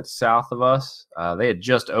 20 minutes south of us. They had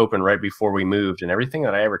just opened right before we moved, and everything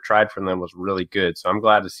that I ever tried from them was really good. So I'm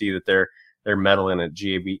glad to see that they're medaling at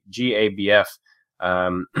GABF.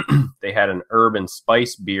 They had an herb and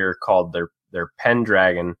spice beer called their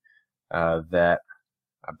Pendragon that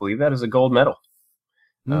I believe that is a gold medal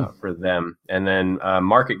for them. And then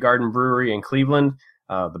Market Garden Brewery in Cleveland,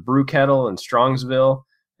 the Brew Kettle in Strongsville,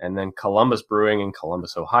 and then Columbus Brewing in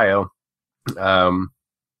Columbus, Ohio.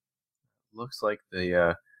 Looks like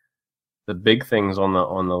the big things on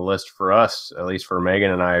the list for us, at least for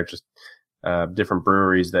Megan and I, are just different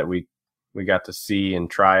breweries that we got to see and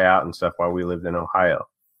try out and stuff while we lived in Ohio.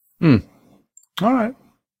 All right.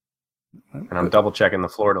 And I'm double checking the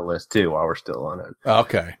Florida list too while we're still on it.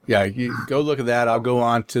 Okay. Yeah. You go look at that. I'll go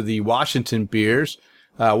on to the Washington beers.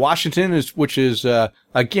 Washington which is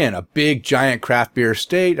again, a big giant craft beer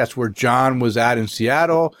state. That's where John was at in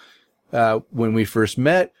Seattle, when we first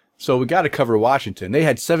met. So we got to cover Washington. They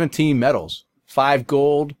had 17 medals, 5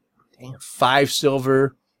 gold, 5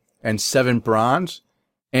 silver, and 7 bronze.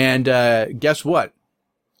 And guess what?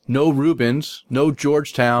 No Rubens, no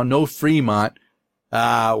Georgetown, no Fremont.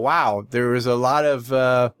 Wow, there was a lot of.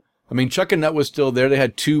 Chuck and Nut was still there. They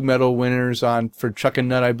had 2 medal winners for Chuck and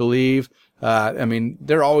Nut, I believe.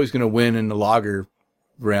 They're always going to win in the lager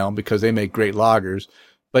realm because they make great lagers.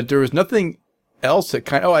 But there was nothing else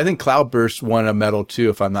that I think Cloudburst won a medal too,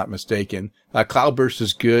 if I'm not mistaken. Cloudburst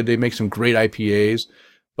is good. They make some great IPAs.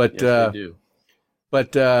 But yes, they do.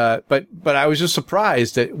 But I was just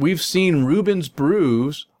surprised that we've seen Rubens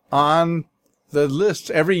Brews on the list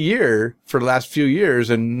every year for the last few years,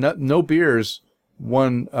 and no beers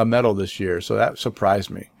won a medal this year, so that surprised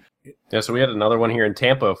me. Yeah, so we had another one here in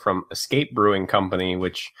Tampa from Escape Brewing Company,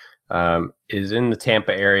 which is in the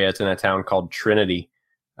Tampa area. It's in a town called Trinity.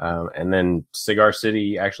 And then Cigar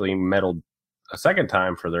City actually medaled a second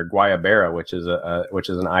time for their Guayabera, which is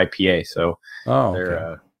an IPA. So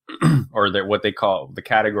they're what they call, the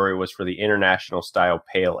category was for the international style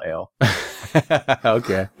pale ale.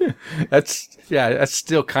 Okay. That's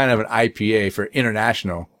still kind of an IPA for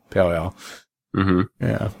international pale ale. Mm-hmm.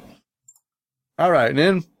 Yeah. All right. And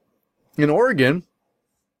then in Oregon,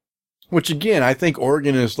 which again, I think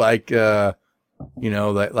Oregon is like,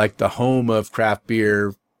 like the home of craft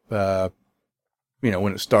beer,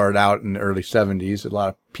 when it started out in the early 70s, a lot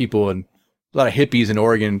of people and a lot of hippies in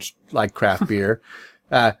Oregon like craft beer.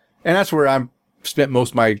 And that's where I'm spent most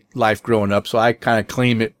of my life growing up. So I kind of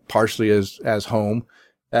claim it partially as home.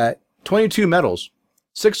 22 medals,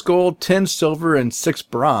 6 gold, 10 silver, and 6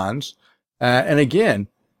 bronze. And again,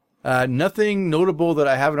 nothing notable that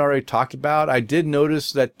I haven't already talked about. I did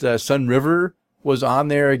notice that Sun River was on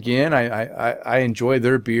there again. I enjoy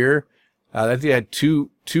their beer. I think they had two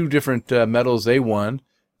different medals they won.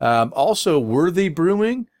 Also, Worthy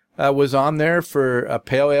Brewing was on there for a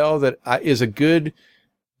pale ale that is a good.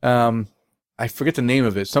 I forget the name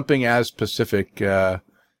of it. Something as Pacific. I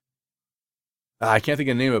can't think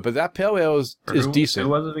of the name of it, but that pale ale is decent. Who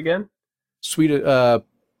was it again? Sweet.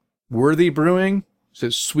 Worthy Brewing. Is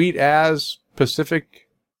it Sweet as Pacific?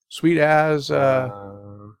 Sweet as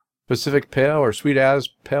Pacific Pale or Sweet as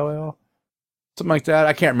Pale Ale? Something like that.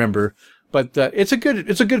 I can't remember. But it's a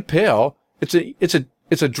good pale. It's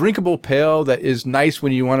a drinkable pale that is nice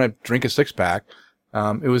when you want to drink a 6-pack.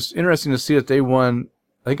 It was interesting to see that they won,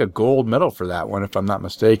 I think, a gold medal for that one, if I'm not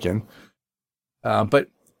mistaken. But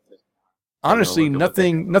honestly,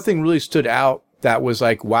 nothing really stood out that was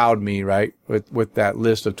like wowed me, right? With that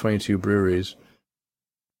list of 22 breweries.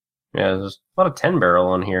 Yeah, there's a lot of 10 barrel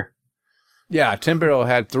on here. Yeah, 10 Barrel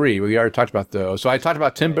had 3. We already talked about those. So I talked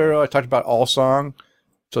about 10 Barrel. I talked about All Song.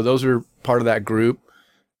 So those are part of that group.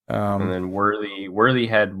 And then Worthy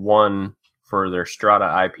had 1 for their Strata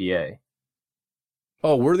IPA.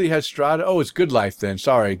 Oh, Worthy had Strata. Oh, it's Good Life then.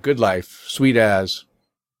 Sorry, Good Life. Sweet as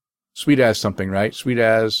something, right? Sweet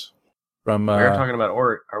as from. We're talking about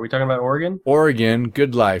Are we talking about Oregon? Oregon,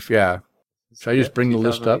 Good Life. Yeah. Should I just bring the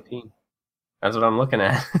list up? That's what I'm looking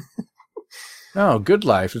at. Oh, Good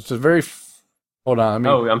Life. It's a very. Hold on.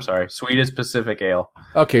 I'm sorry. Sweet as Pacific Ale.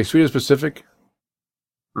 Okay, Sweet as Pacific.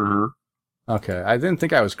 Mm-hmm. Okay, I didn't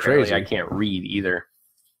think I was crazy. Apparently I can't read either.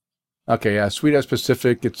 Okay, yeah, Sweet as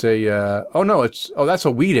Pacific. It's a. That's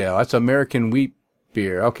a wheat ale. That's American wheat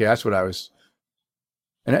beer. Okay, that's what I was.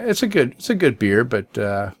 And it's a good beer, but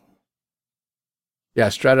yeah,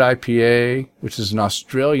 Strata IPA, which is an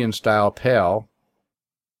Australian style pale.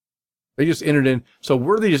 They just entered in. So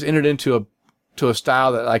Worthy just entered into a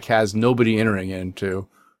style that like has nobody entering into.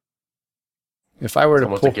 If I were to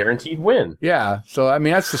almost a guaranteed win. Yeah. So I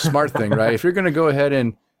mean that's the smart thing, right? If you're going to go ahead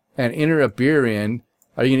and enter a beer in,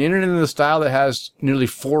 are you going to enter it into the style that has nearly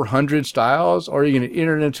 400 styles, or are you going to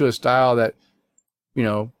enter it into a style that,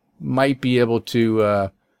 might be able to?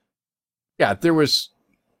 There was.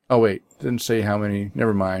 Oh wait, didn't say how many.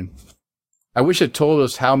 Never mind. I wish it told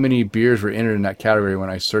us how many beers were entered in that category when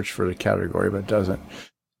I searched for the category, but it doesn't.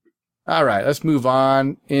 All right, let's move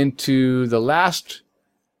on into the last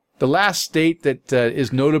state that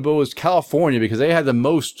is notable is California, because they had the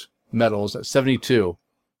most medals at 72.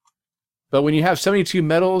 But when you have 72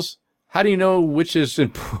 medals, how do you know which is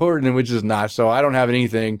important and which is not? So I don't have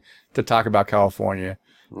anything to talk about California.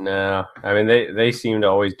 No, I mean they seem to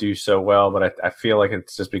always do so well, but I feel like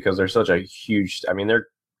it's just because they're such a huge. I mean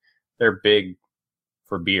they're big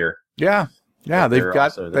for beer. Yeah. Yeah, they've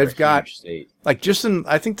got like just in,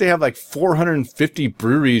 I think they have like 450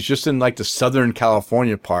 breweries just in like the Southern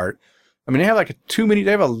California part. I mean, they have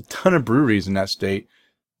they have a ton of breweries in that state.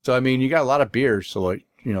 So, I mean, you got a lot of beers, so like,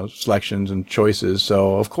 selections and choices.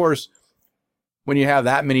 So, of course, when you have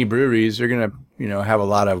that many breweries, you're going to, have a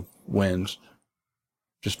lot of wins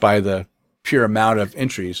just by the pure amount of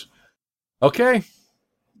entries. Okay.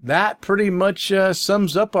 That pretty much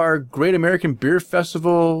sums up our Great American Beer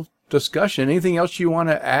Festival discussion. Anything else you want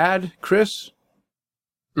to add, Chris?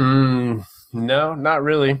 No, not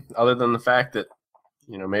really. Other than the fact that,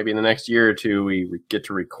 maybe in the next year or two, we get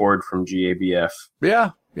to record from GABF.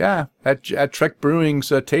 Yeah. At Trek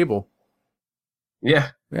Brewing's table.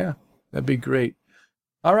 Yeah. That'd be great.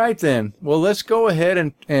 All right, then. Well, let's go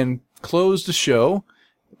ahead and close the show.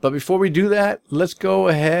 But before we do that, let's go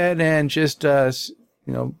ahead and just, let's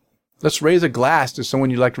raise a glass to someone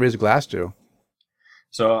you'd like to raise a glass to.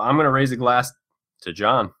 So I'm going to raise a glass to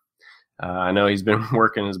John. I know he's been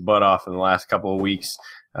working his butt off in the last couple of weeks,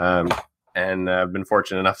 and I've been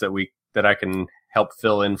fortunate enough that I can help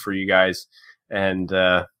fill in for you guys. And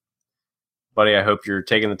buddy, I hope you're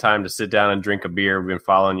taking the time to sit down and drink a beer. We've been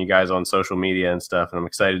following you guys on social media and stuff, and I'm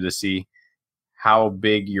excited to see how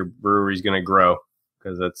big your brewery is going to grow,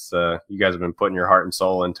 because that's you guys have been putting your heart and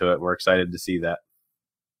soul into it. We're excited to see that.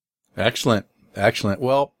 Excellent.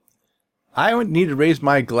 Well, I would need to raise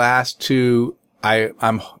my glass to.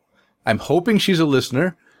 I'm hoping she's a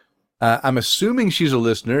listener. I'm assuming she's a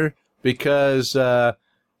listener because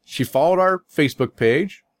she followed our Facebook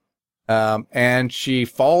page, and she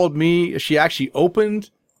followed me. She actually opened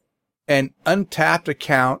an Untapped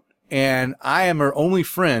account, and I am her only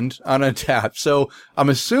friend on Untapped. So I'm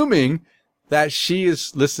assuming that she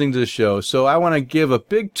is listening to the show. So I want to give a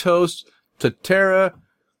big toast to Tara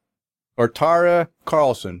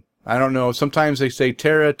Carlson. I don't know. Sometimes they say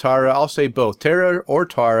Tara. I'll say both. Tara or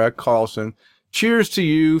Tara Carlson. Cheers to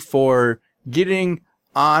you for getting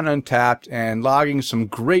on Untapped and logging some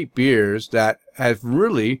great beers that have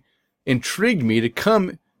really intrigued me to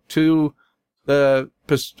come to the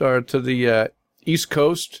East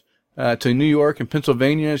Coast, to New York and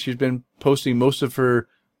Pennsylvania. She's been posting most of her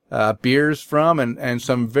beers from, and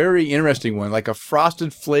some very interesting one, like a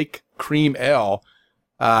Frosted Flake Cream Ale.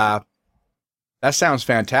 That sounds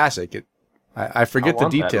fantastic. I forget the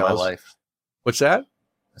details. That in my life. What's that?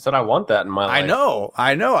 I said I want that in my life.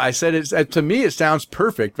 I know. I said to me it sounds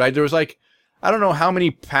perfect. Right? There was I don't know how many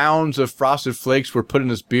pounds of Frosted Flakes were put in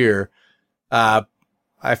this beer. I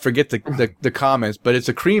forget the comments, but it's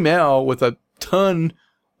a cream ale with a ton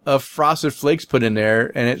of Frosted Flakes put in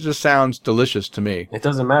there, and it just sounds delicious to me. It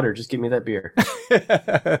doesn't matter. Just give me that beer.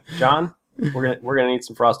 John, we're gonna need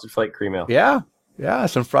some Frosted Flake cream ale. Yeah,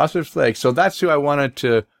 some Frosted Flakes. So that's who I wanted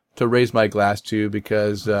to raise my glass to,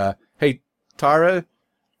 because hey, Tara,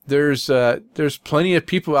 there's plenty of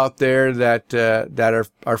people out there that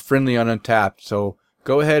are friendly on Untapped. So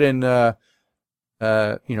go ahead and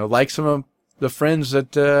like some of the friends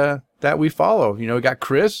that we follow. We got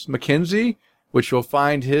Chris McKenzie, which you'll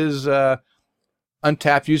find his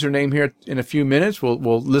Untapped username here in a few minutes.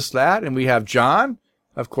 We'll list that, and we have John,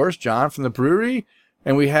 of course, John from the brewery.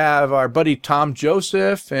 And we have our buddy Tom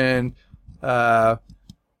Joseph and Tom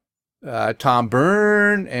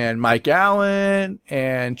Byrne and Mike Allen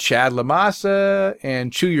and Chad Lamassa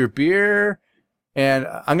and Chew Your Beer. And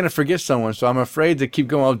I'm going to forget someone, so I'm afraid to keep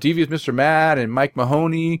going. Devious Mr. Matt and Mike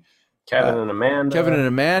Mahoney. Kevin and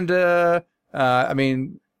Amanda.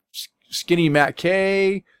 Skinny Matt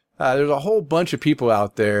K. There's a whole bunch of people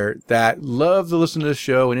out there that love to listen to the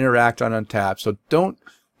show and interact on Untapped. So don't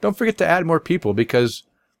forget to add more people, because,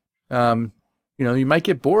 you might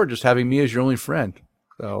get bored just having me as your only friend.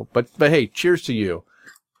 So, but hey, cheers to you.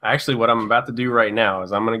 Actually, what I'm about to do right now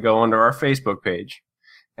is I'm going to go onto our Facebook page,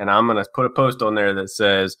 and I'm going to put a post on there that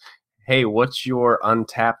says, "Hey, what's your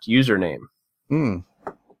Untapped username?" So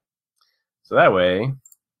that way,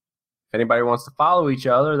 if anybody wants to follow each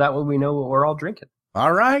other, that way we know what we're all drinking.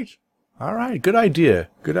 All right. Good idea.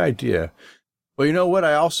 Well, you know what?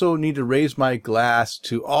 I also need to raise my glass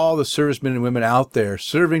to all the servicemen and women out there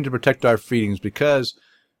serving to protect our freedoms, because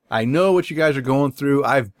I know what you guys are going through.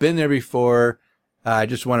 I've been there before. I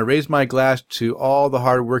just want to raise my glass to all the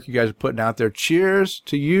hard work you guys are putting out there. Cheers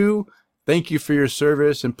to you. Thank you for your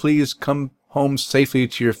service, and please come home safely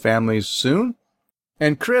to your families soon.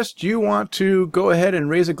 And Chris, do you want to go ahead and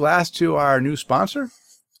raise a glass to our new sponsor?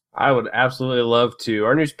 I would absolutely love to.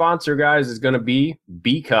 Our new sponsor, guys, is going to be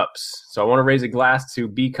B Cups. So I want to raise a glass to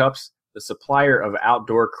B Cups, the supplier of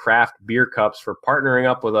outdoor craft beer cups, for partnering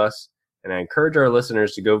up with us. And I encourage our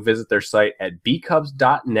listeners to go visit their site at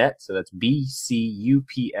bcups.net. So that's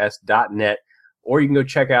BCUPS.net. Or you can go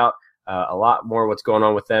check out a lot more what's going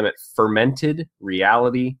on with them at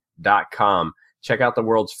fermentedreality.com. Check out the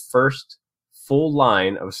world's first full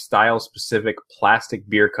line of style-specific plastic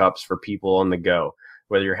beer cups for people on the go.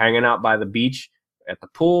 Whether you're hanging out by the beach, at the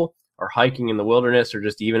pool, or hiking in the wilderness, or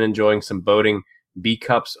just even enjoying some boating, B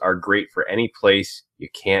Cups are great for any place you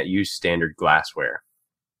can't use standard glassware.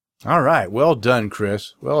 All right. Well done,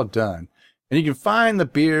 Chris. Well done. And you can find the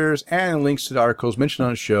beers and links to the articles mentioned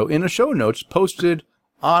on the show in the show notes posted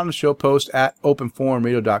on the show post at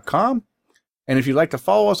openforumradio.com. And if you'd like to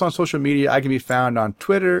follow us on social media, I can be found on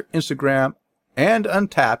Twitter, Instagram, and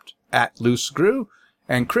Untapped at Loose Screw.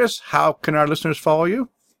 And Chris, how can our listeners follow you?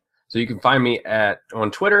 So you can find me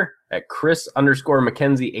on Twitter at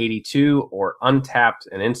Chris_McKenzie82, or Untapped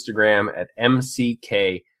and Instagram at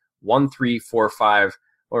MCK1345.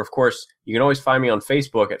 Or, of course, you can always find me on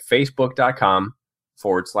Facebook at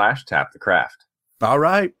facebook.com/tapthecraft. All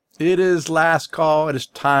right. It is last call. It is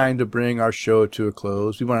time to bring our show to a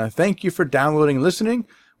close. We want to thank you for downloading and listening.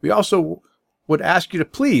 We also would ask you to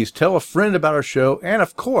please tell a friend about our show and,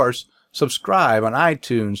 of course, subscribe on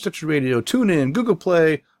iTunes, Stitcher Radio, TuneIn, Google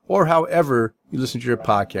Play, or however you listen to your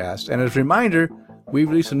podcast. And as a reminder, we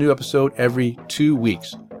release a new episode every 2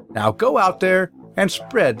 weeks. Now go out there and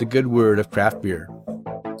spread the good word of craft beer.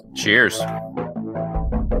 Cheers.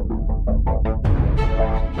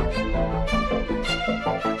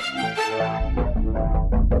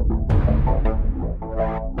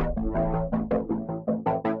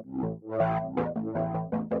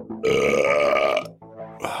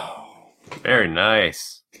 Very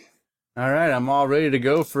nice. All right, I'm all ready to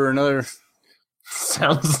go for another.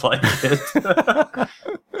 Sounds like it.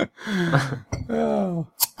 Oh.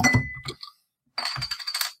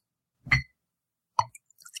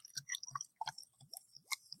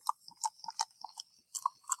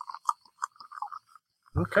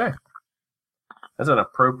 Okay. That's an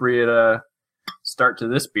appropriate start to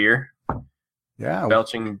this beer. Yeah.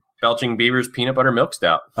 Belching Beaver's Peanut Butter Milk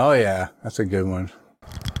Stout. Oh, yeah. That's a good one.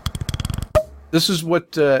 This is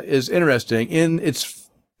what is interesting. In its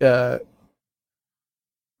I'm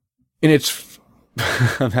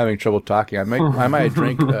having trouble talking. I might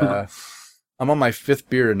drink. I'm on my 5th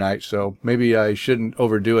beer tonight, so maybe I shouldn't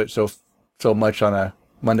overdo it so much on a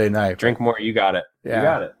Monday night. Drink more. You got it. Yeah. You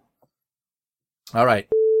got it. All right.